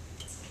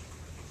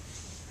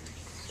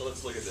 So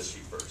let's look at this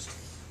sheet first.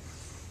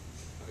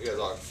 You guys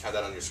all have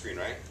that on your screen,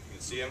 right? You can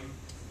see them?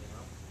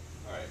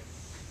 Yeah. Alright.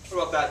 What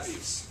about that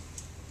piece?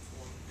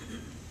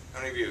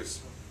 How many views?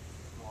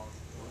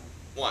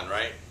 One,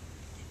 right?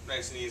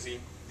 Nice and easy.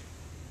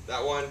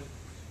 That one?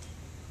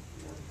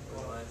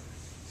 One.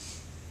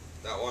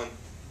 That one?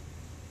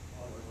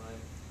 One.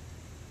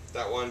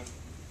 That one?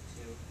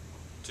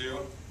 Two. Two?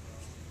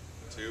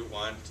 Two,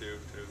 one, two,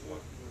 two, one.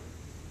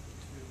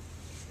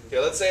 Okay,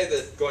 let's say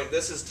that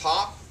this is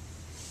top,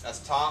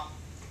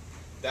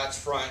 that's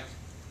front,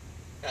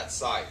 that's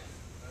side.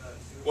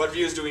 What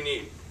views do we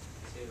need?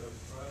 Two.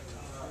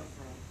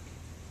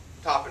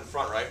 Top and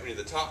front, right? We need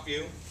the top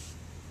view,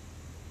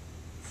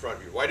 front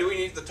view. Why do we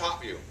need the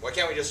top view? Why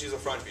can't we just use a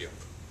front view?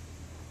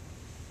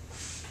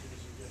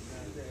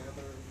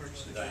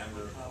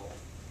 Diameter of the hole.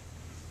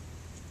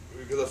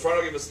 Because the front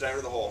will give us the diameter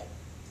of the hole.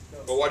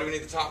 But why do we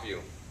need the top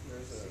view?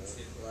 There's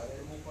a flat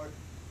animal part.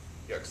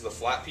 Yeah, because the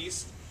flat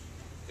piece,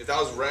 if that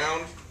was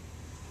round,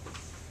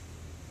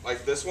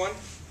 like this one,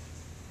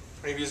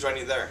 how many views do I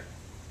need there?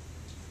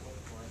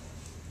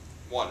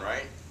 One,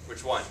 right?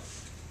 Which one?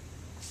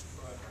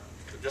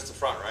 Just the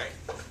front, right?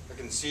 I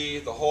can see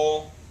the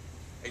hole,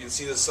 I can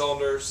see the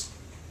cylinders.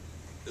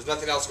 There's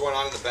nothing else going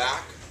on in the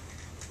back,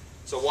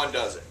 so one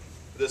does it.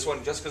 This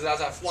one, just because it has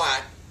that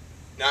flat,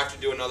 now I have to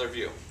do another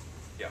view.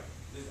 Yeah.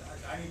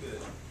 I need to.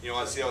 You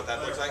want to see what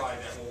that looks like?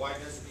 clarify that. Well, why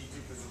does it need to?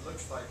 Because it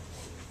looks like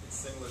it's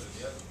similar to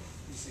the other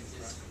one. You see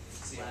the Just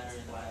front. flatter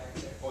in the back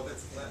there. Oh,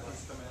 that's a flat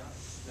piece coming out?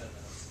 No,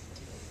 no. It's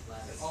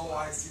flatter. Oh,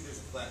 I see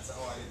there's a flat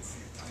side. Oh, I didn't see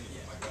it. I need to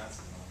get my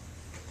glasses on.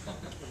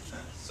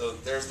 So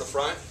there's the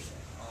front,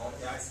 Oh,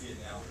 okay, I see it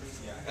now.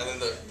 Yeah. and then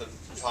the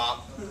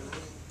top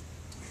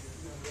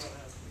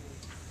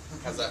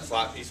has that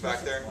flat piece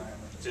back there.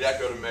 So you'd have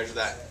to go to measure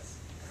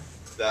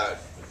that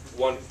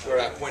one or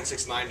that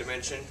 0.69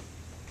 dimension.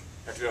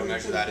 Have to go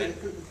measure that in.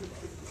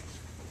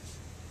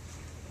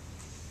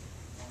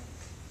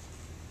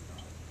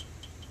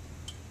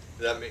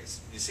 That makes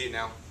you see it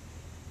now.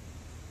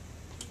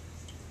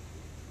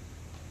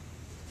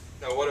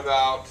 Now what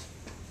about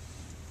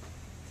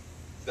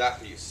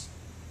that piece?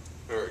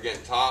 Or again,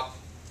 top,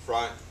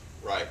 front,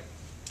 right.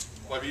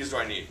 What views do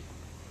I need?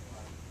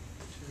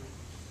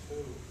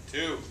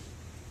 Two.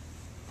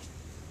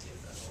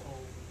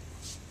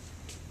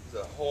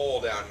 There's a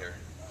hole down here.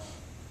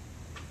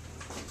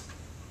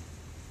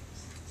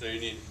 So you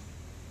need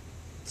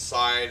the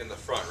side and the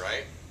front,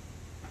 right?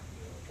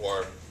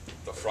 Or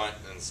the front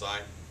and the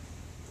side.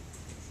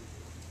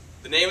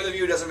 The name of the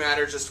view doesn't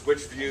matter, just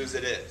which views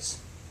it is.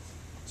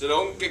 So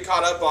don't get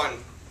caught up on,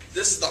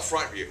 this is the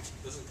front view.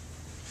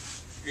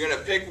 You're going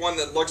to pick one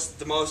that looks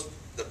the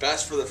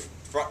best for the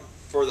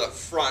for the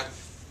front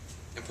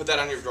and put that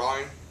on your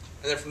drawing,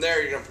 and then from there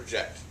you're going to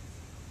project.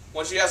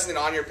 Once you have something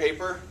on your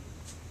paper,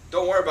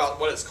 don't worry about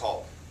what it's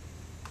called.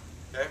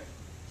 Okay?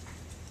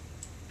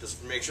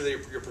 Just make sure that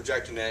you're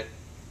projecting it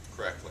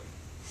correctly.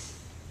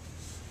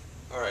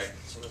 Alright,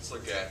 so let's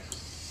look at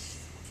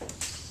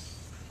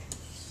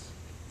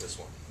this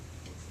one.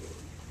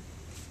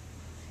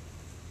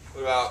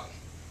 What about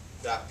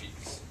that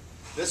piece?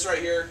 This right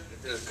here,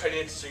 is cutting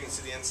it so you can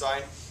see the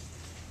inside.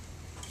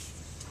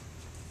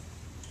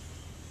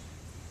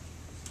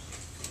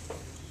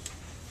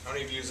 How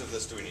many views of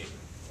this do we need?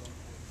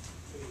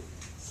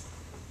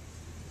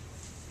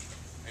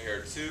 I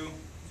hear 2.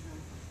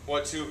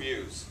 What 2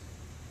 views?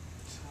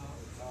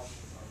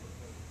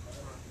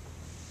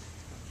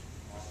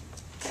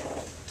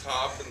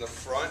 Top and the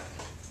front.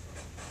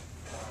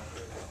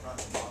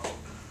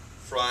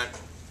 Front,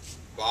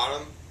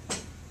 bottom.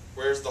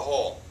 Where's the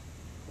hole?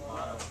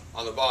 Bottom.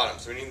 On the bottom.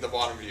 So we need the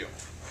bottom view.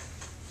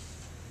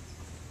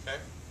 Okay?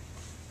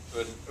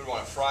 So we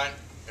want a front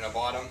and a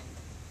bottom.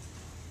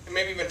 And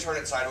maybe even turn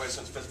it sideways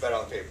so it fits better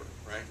on the paper,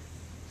 right?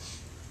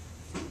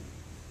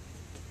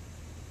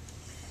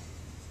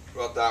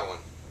 What about that one?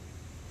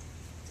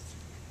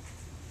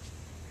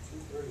 2,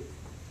 3.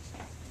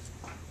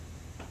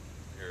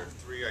 I hear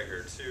 3, I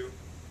hear 2.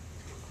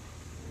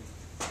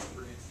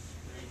 3.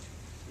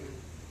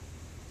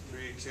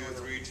 3, 2,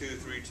 3, 2,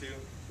 3, 2.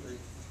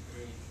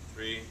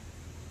 3.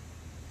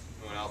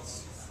 Anyone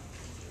else?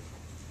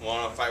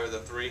 Want to fight with a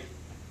 3?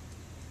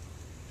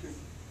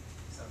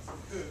 Sounds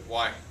good.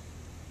 Why?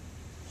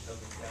 You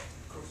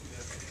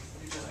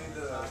just need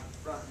the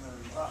front and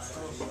the top.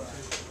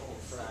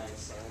 Side.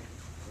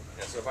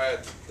 Yeah, so if I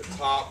had the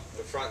top,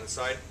 the front, and the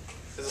side,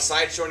 does the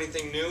side show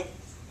anything new?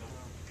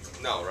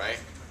 No, right?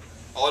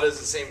 All it is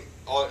the same.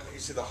 All you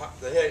see the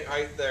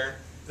height there.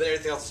 Then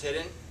everything else is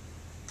hidden.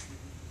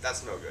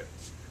 That's no good.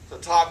 So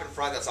top and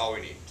front, that's all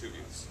we need. 2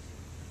 views.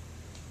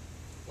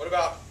 What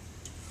about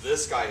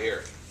this guy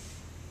here?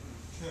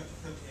 20.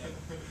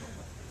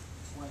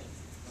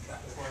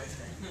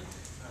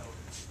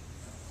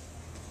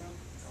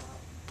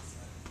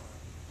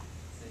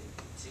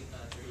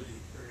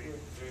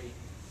 Three.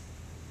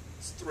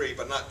 It's 3,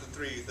 but not the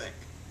 3 you think.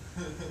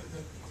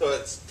 So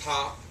it's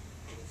top,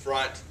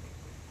 front.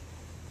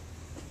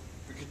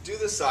 We could do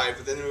the side,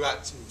 but then we've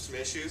got some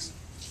issues.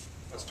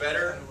 What's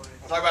better?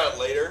 We'll talk about it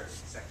later.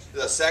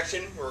 The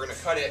section, we're going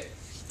to cut it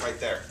right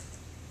there.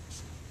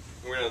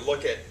 We're going to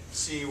look at,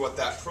 see what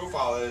that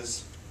profile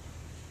is.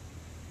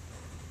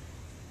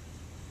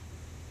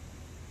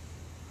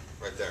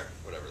 Right there,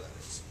 whatever that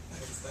is.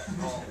 What's that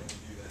called?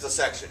 It's a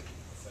section.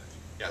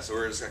 Yeah, so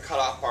we're just going to cut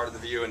off part of the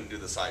view and do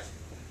the side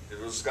view.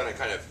 We're just going to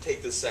kind of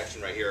take this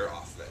section right here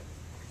off of it.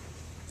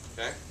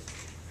 Okay?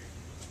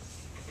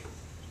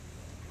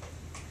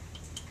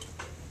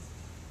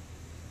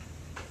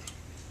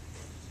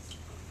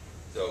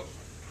 So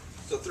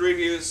 3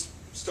 views,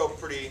 still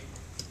pretty.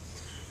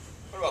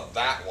 What about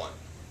that one?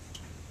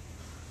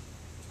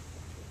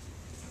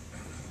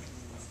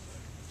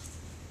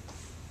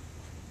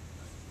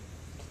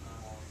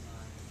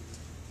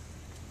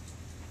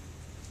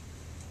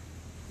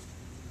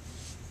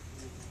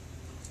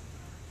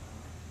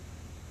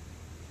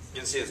 You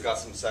can see it's got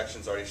some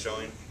sections already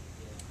showing.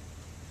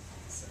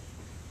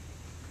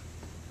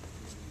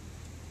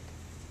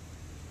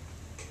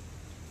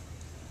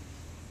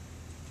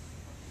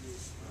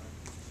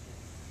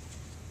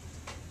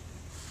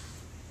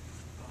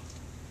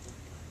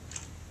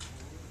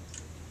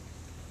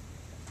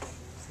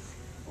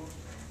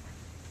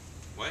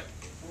 What?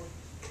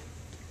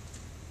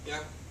 Yeah,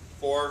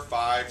 4,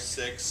 5,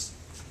 6,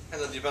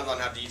 and then it depends on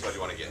how detailed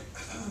you want to get.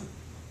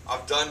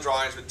 I've done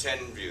drawings with 10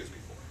 views before.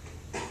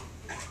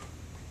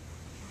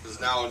 Because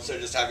now instead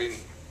of just having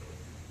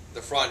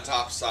the front,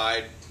 top,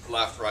 side,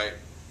 left, right,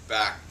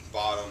 back,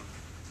 bottom,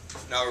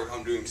 now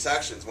I'm doing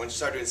sections. Once you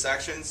start doing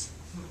sections,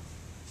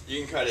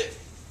 you can cut it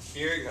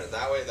here, you can cut it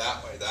that way,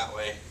 that way, that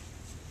way,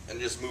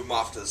 and just move them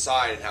off to the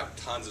side and have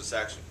tons of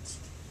sections.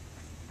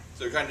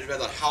 So it kind of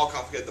depends on how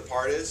complicated the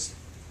part is.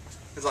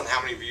 Depends on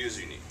how many views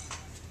you need.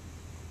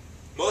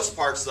 Most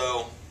parts,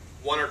 though,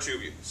 1 or 2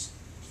 views.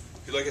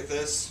 If you look at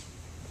this,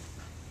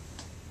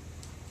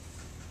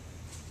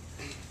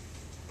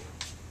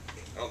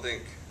 I don't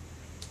think.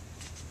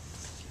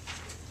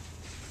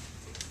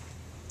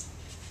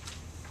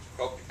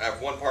 Oh, I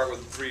have one part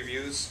with 3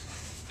 views.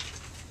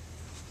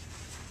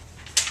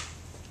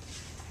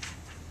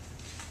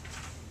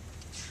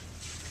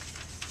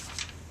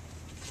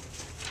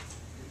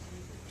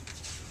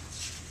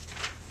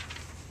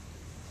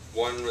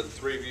 One with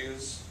 3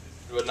 views,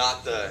 but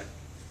not the.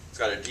 It's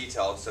got a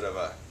detail instead of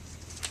a.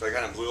 So I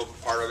kind of blew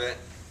up part of it.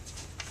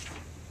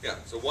 Yeah.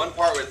 So one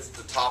part with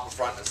the top, a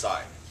front, and a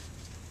side.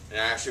 And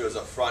it actually was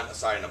a front, a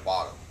side, and a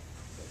bottom.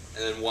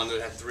 And then one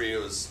that had 3,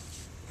 it was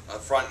a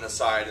front and a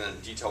side, and then a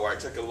detail where I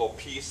took a little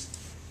piece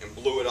and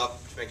blew it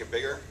up to make it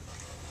bigger.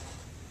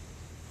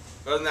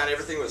 Other than that,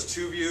 everything was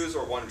 2 views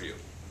or 1 view.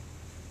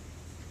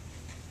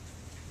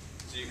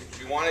 So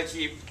you want to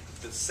keep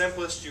the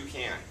simplest you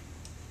can.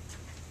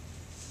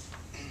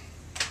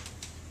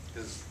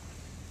 Because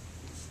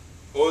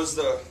what was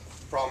the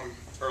problem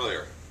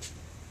earlier?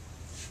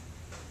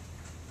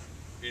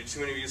 If you do too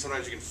many views,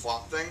 sometimes you can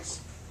flop things.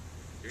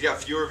 If you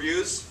have fewer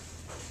views,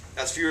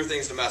 that's fewer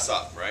things to mess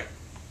up, right?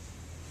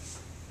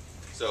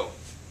 So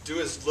do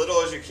as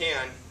little as you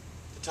can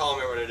to tell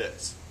them what it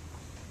is.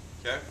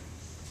 Okay?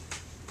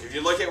 If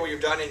you look at what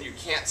you've done and you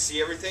can't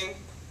see everything,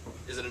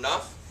 is it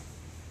enough?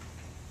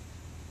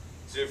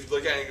 So if you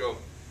look at it and go,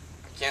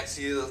 I can't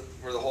see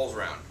where the hole's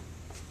round.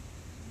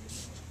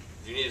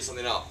 You needed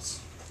something else.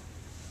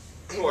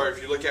 Or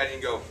if you look at it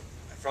and go,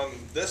 from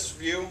this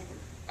view,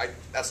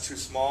 that's too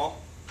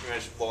small, I'm going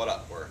to just blow it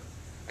up. Or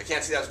I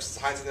can't see that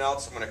behind something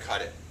else, I'm going to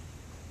cut it.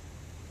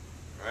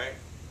 Alright?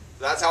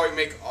 So that's how we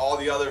make all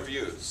the other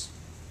views.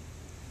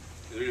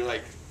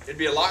 It'd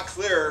be a lot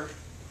clearer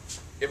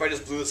if I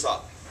just blew this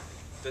up.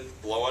 Then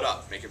blow it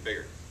up, make it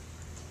bigger.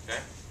 Okay?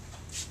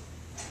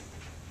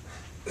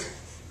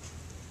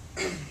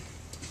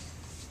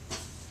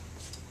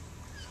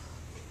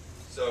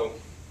 So,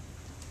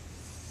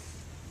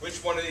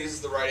 which one of these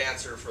is the right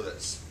answer for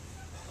this?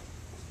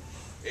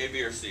 A,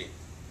 B, or C?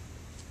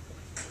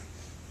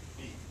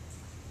 B.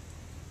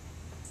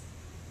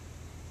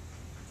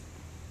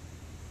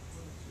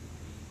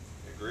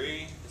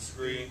 Agree?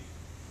 Disagree?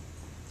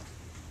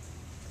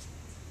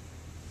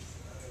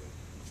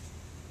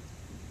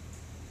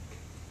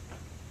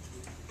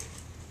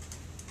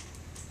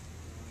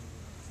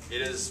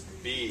 It is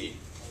B.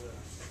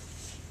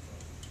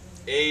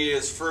 A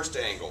is first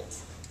angle,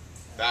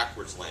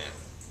 backwards land.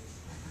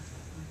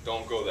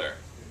 Don't go there.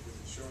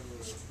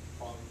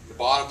 The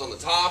bottom's on the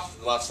top,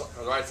 the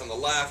right's on the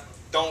left.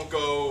 Don't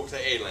go to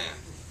A land.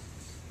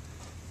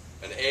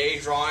 An A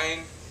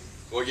drawing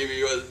will give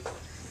you an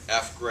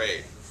F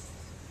grade.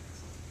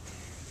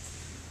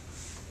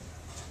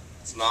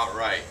 It's not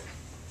right.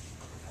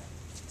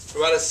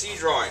 What about a C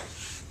drawing?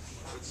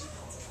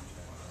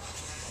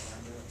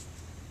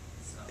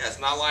 Yeah, it's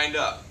not lined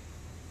up.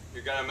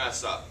 You're gonna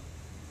mess up.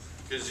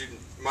 Because you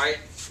might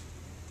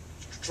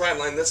try and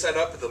line this side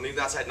up, but then leave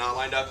that side not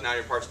lined up, now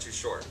your part's too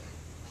short.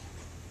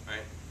 Right?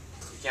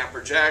 You can't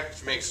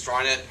project, makes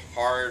drawing it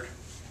hard.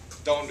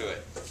 Don't do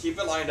it. Keep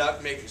it lined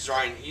up, make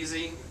drawing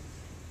easy,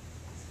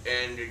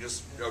 and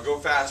it'll go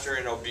faster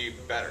and it'll be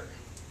better.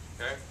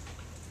 Okay?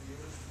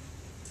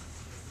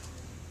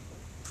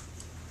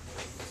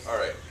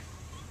 Alright.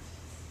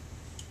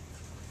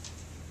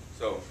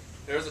 So,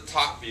 there's a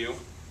top view.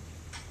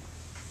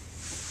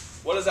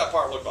 What does that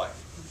part look like?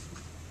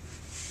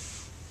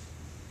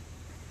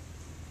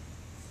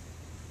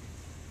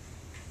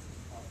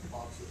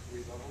 Box with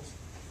 3 levels.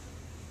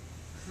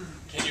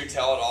 Can you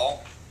tell it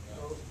all?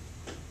 No.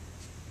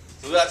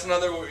 So that's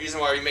another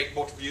reason why we make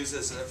multiple views,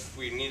 is if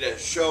we need to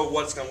show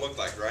what it's going to look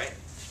like, right?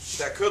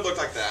 That could look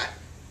like that.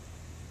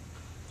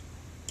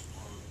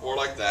 Or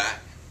like that.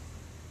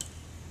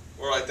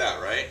 Or like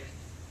that, right?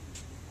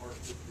 Or it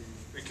could be.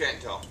 We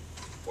can't tell.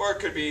 Or it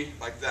could be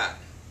like that.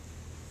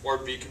 Or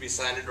B could be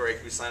slanted, or A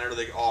could be slanted, or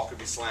they all could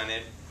be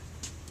slanted.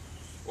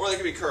 Or they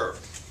could be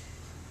curved.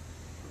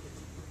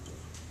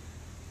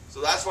 So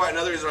that's why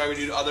another reason why we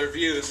do other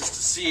views is to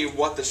see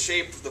what the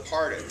shape of the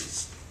part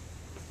is.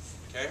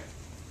 Okay?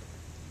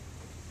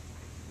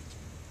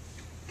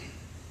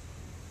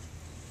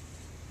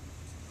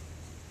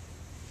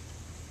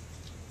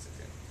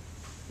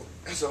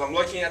 So if I'm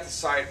looking at the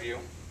side view,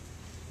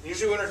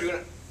 usually when we're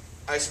doing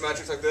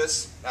isometrics like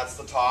this, that's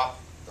the top,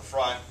 the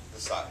front,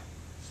 the side.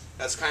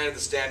 That's kind of the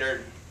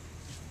standard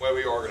way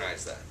we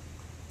organize that.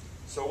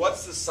 So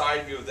what's the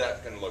side view of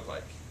that going to look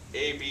like?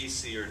 A, B,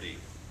 C, or D?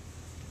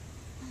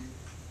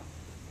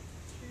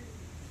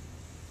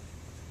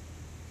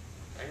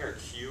 I hear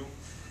Q.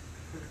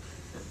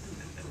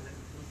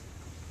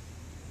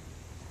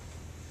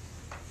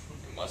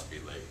 It must be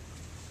late.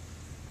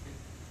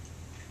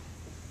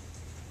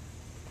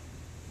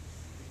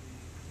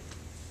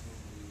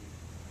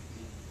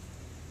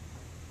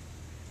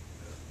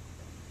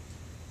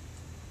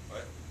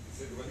 What?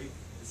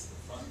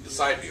 The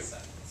side view.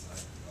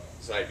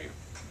 Side view.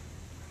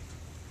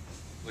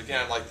 Looking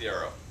at it like the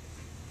arrow.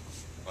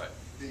 What?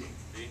 B.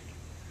 B?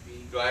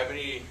 Do I have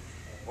any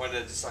one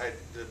to decide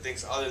that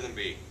thinks other than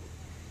B?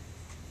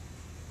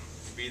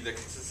 B the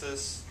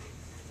consensus?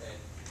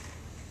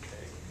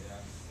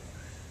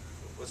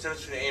 What's the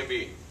difference between A and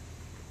B?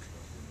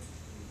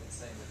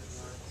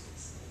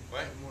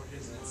 What?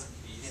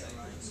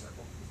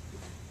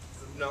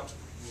 No.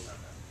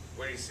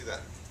 Where do you see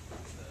that?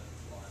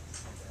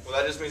 Well,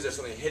 that just means there's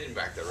something hidden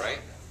back there, right?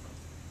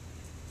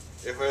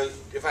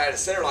 If I had a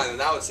center line, then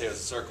that would say it was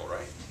a circle,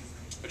 right?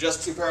 But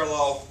just two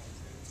parallel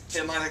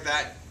hidden lines like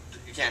that,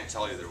 you can't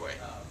tell either way.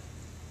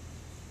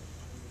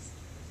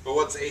 But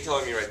what's A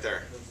telling me right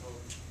there?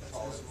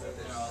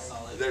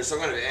 There's some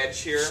kind of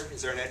edge here.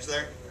 Is there an edge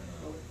there?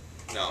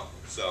 No.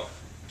 So,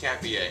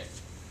 can't be A.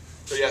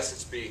 So yes,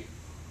 it's B.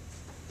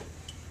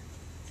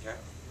 Okay.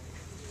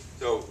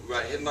 So we've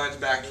got hidden lines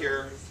back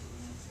here.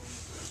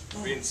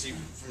 We can see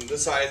from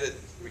this side that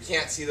we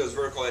can't see those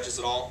vertical edges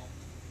at all.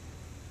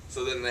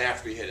 So then they have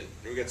to be hidden.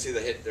 And we can see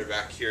they're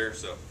back here,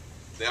 so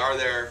they are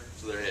there,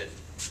 so they're hidden.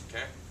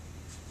 Okay.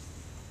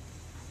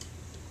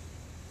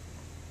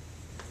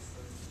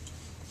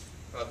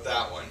 How about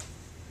that one?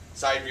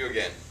 Side view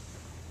again.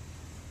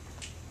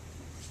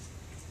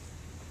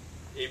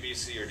 A, B,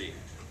 C, or D?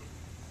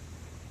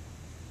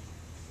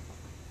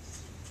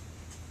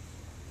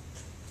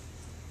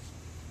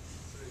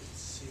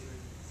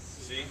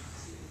 C?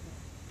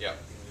 Yep.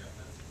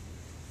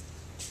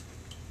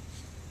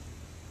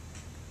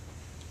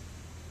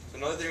 So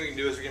another thing we can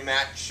do is we can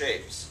match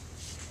shapes.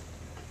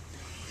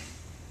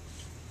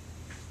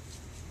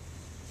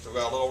 So we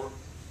got a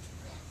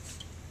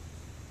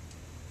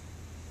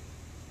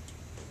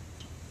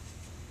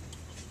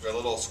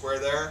little square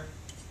there,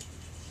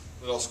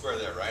 little square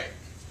there, right?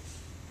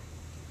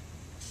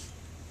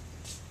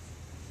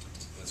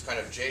 It's kind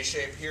of J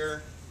shape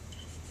here,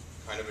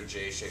 kind of a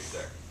J shape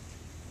there.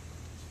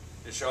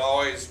 It should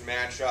always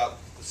match up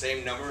the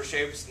same number of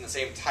shapes and the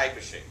same type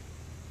of shape.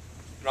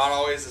 Not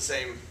always the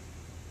same,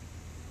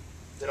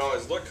 they don't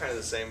always look kind of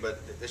the same,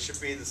 but they should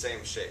be the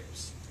same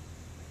shapes.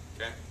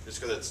 Okay?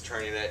 Just because it's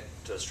turning it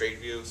to a straight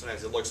view,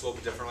 sometimes it looks a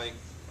little bit differently.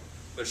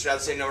 But it should have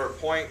the same number of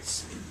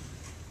points.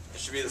 It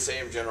should be the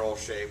same general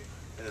shape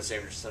in the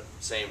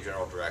same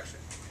general direction.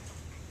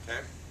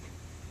 Okay?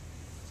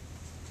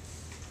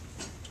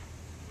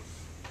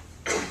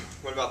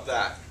 What about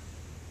that?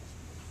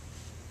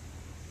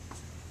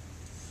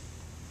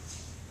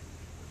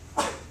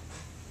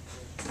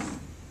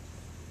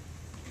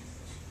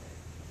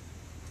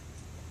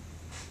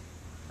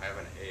 I have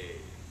an A.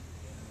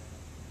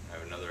 I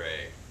have another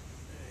A.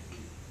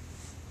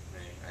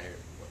 I hear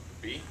what?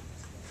 B?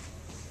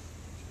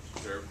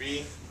 Is there a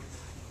B?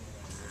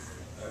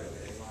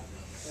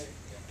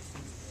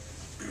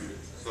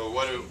 So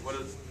what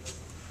is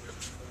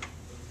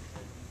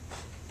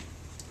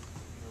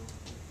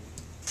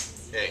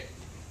A?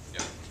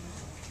 Yeah.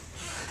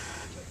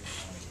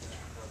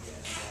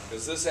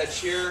 Because this edge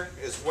here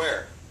is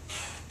where?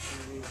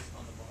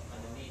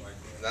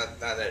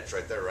 That edge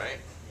right there, right?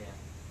 Yeah.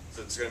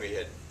 So it's going to be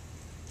hidden.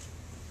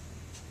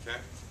 Okay?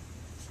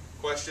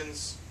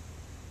 Questions?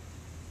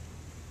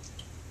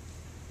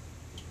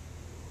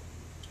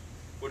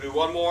 We'll do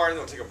one more and then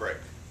we'll take a break.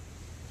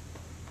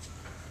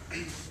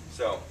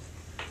 So,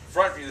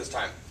 front view this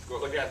time. Go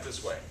look at it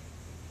this way.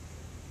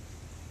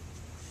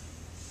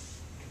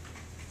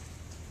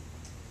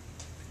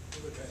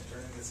 We're looking at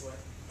turning this way.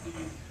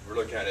 We're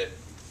looking at it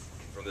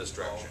from this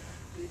direction.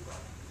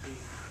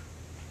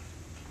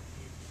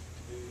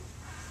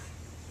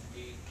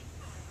 D.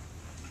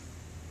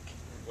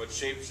 What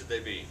shape should they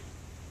be?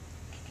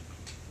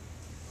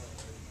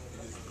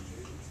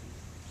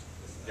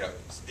 Yeah,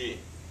 it's D.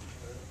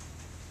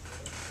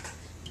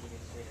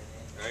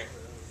 Right?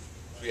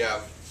 So we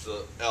have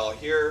the L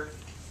here,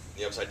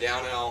 the upside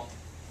down L,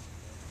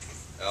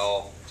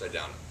 L, upside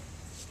down.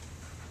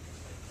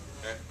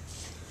 Okay?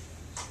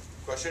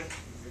 Question?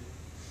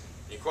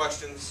 Any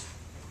questions?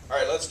 All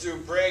right, let's do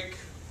break.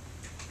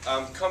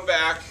 Come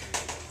back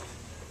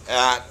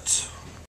at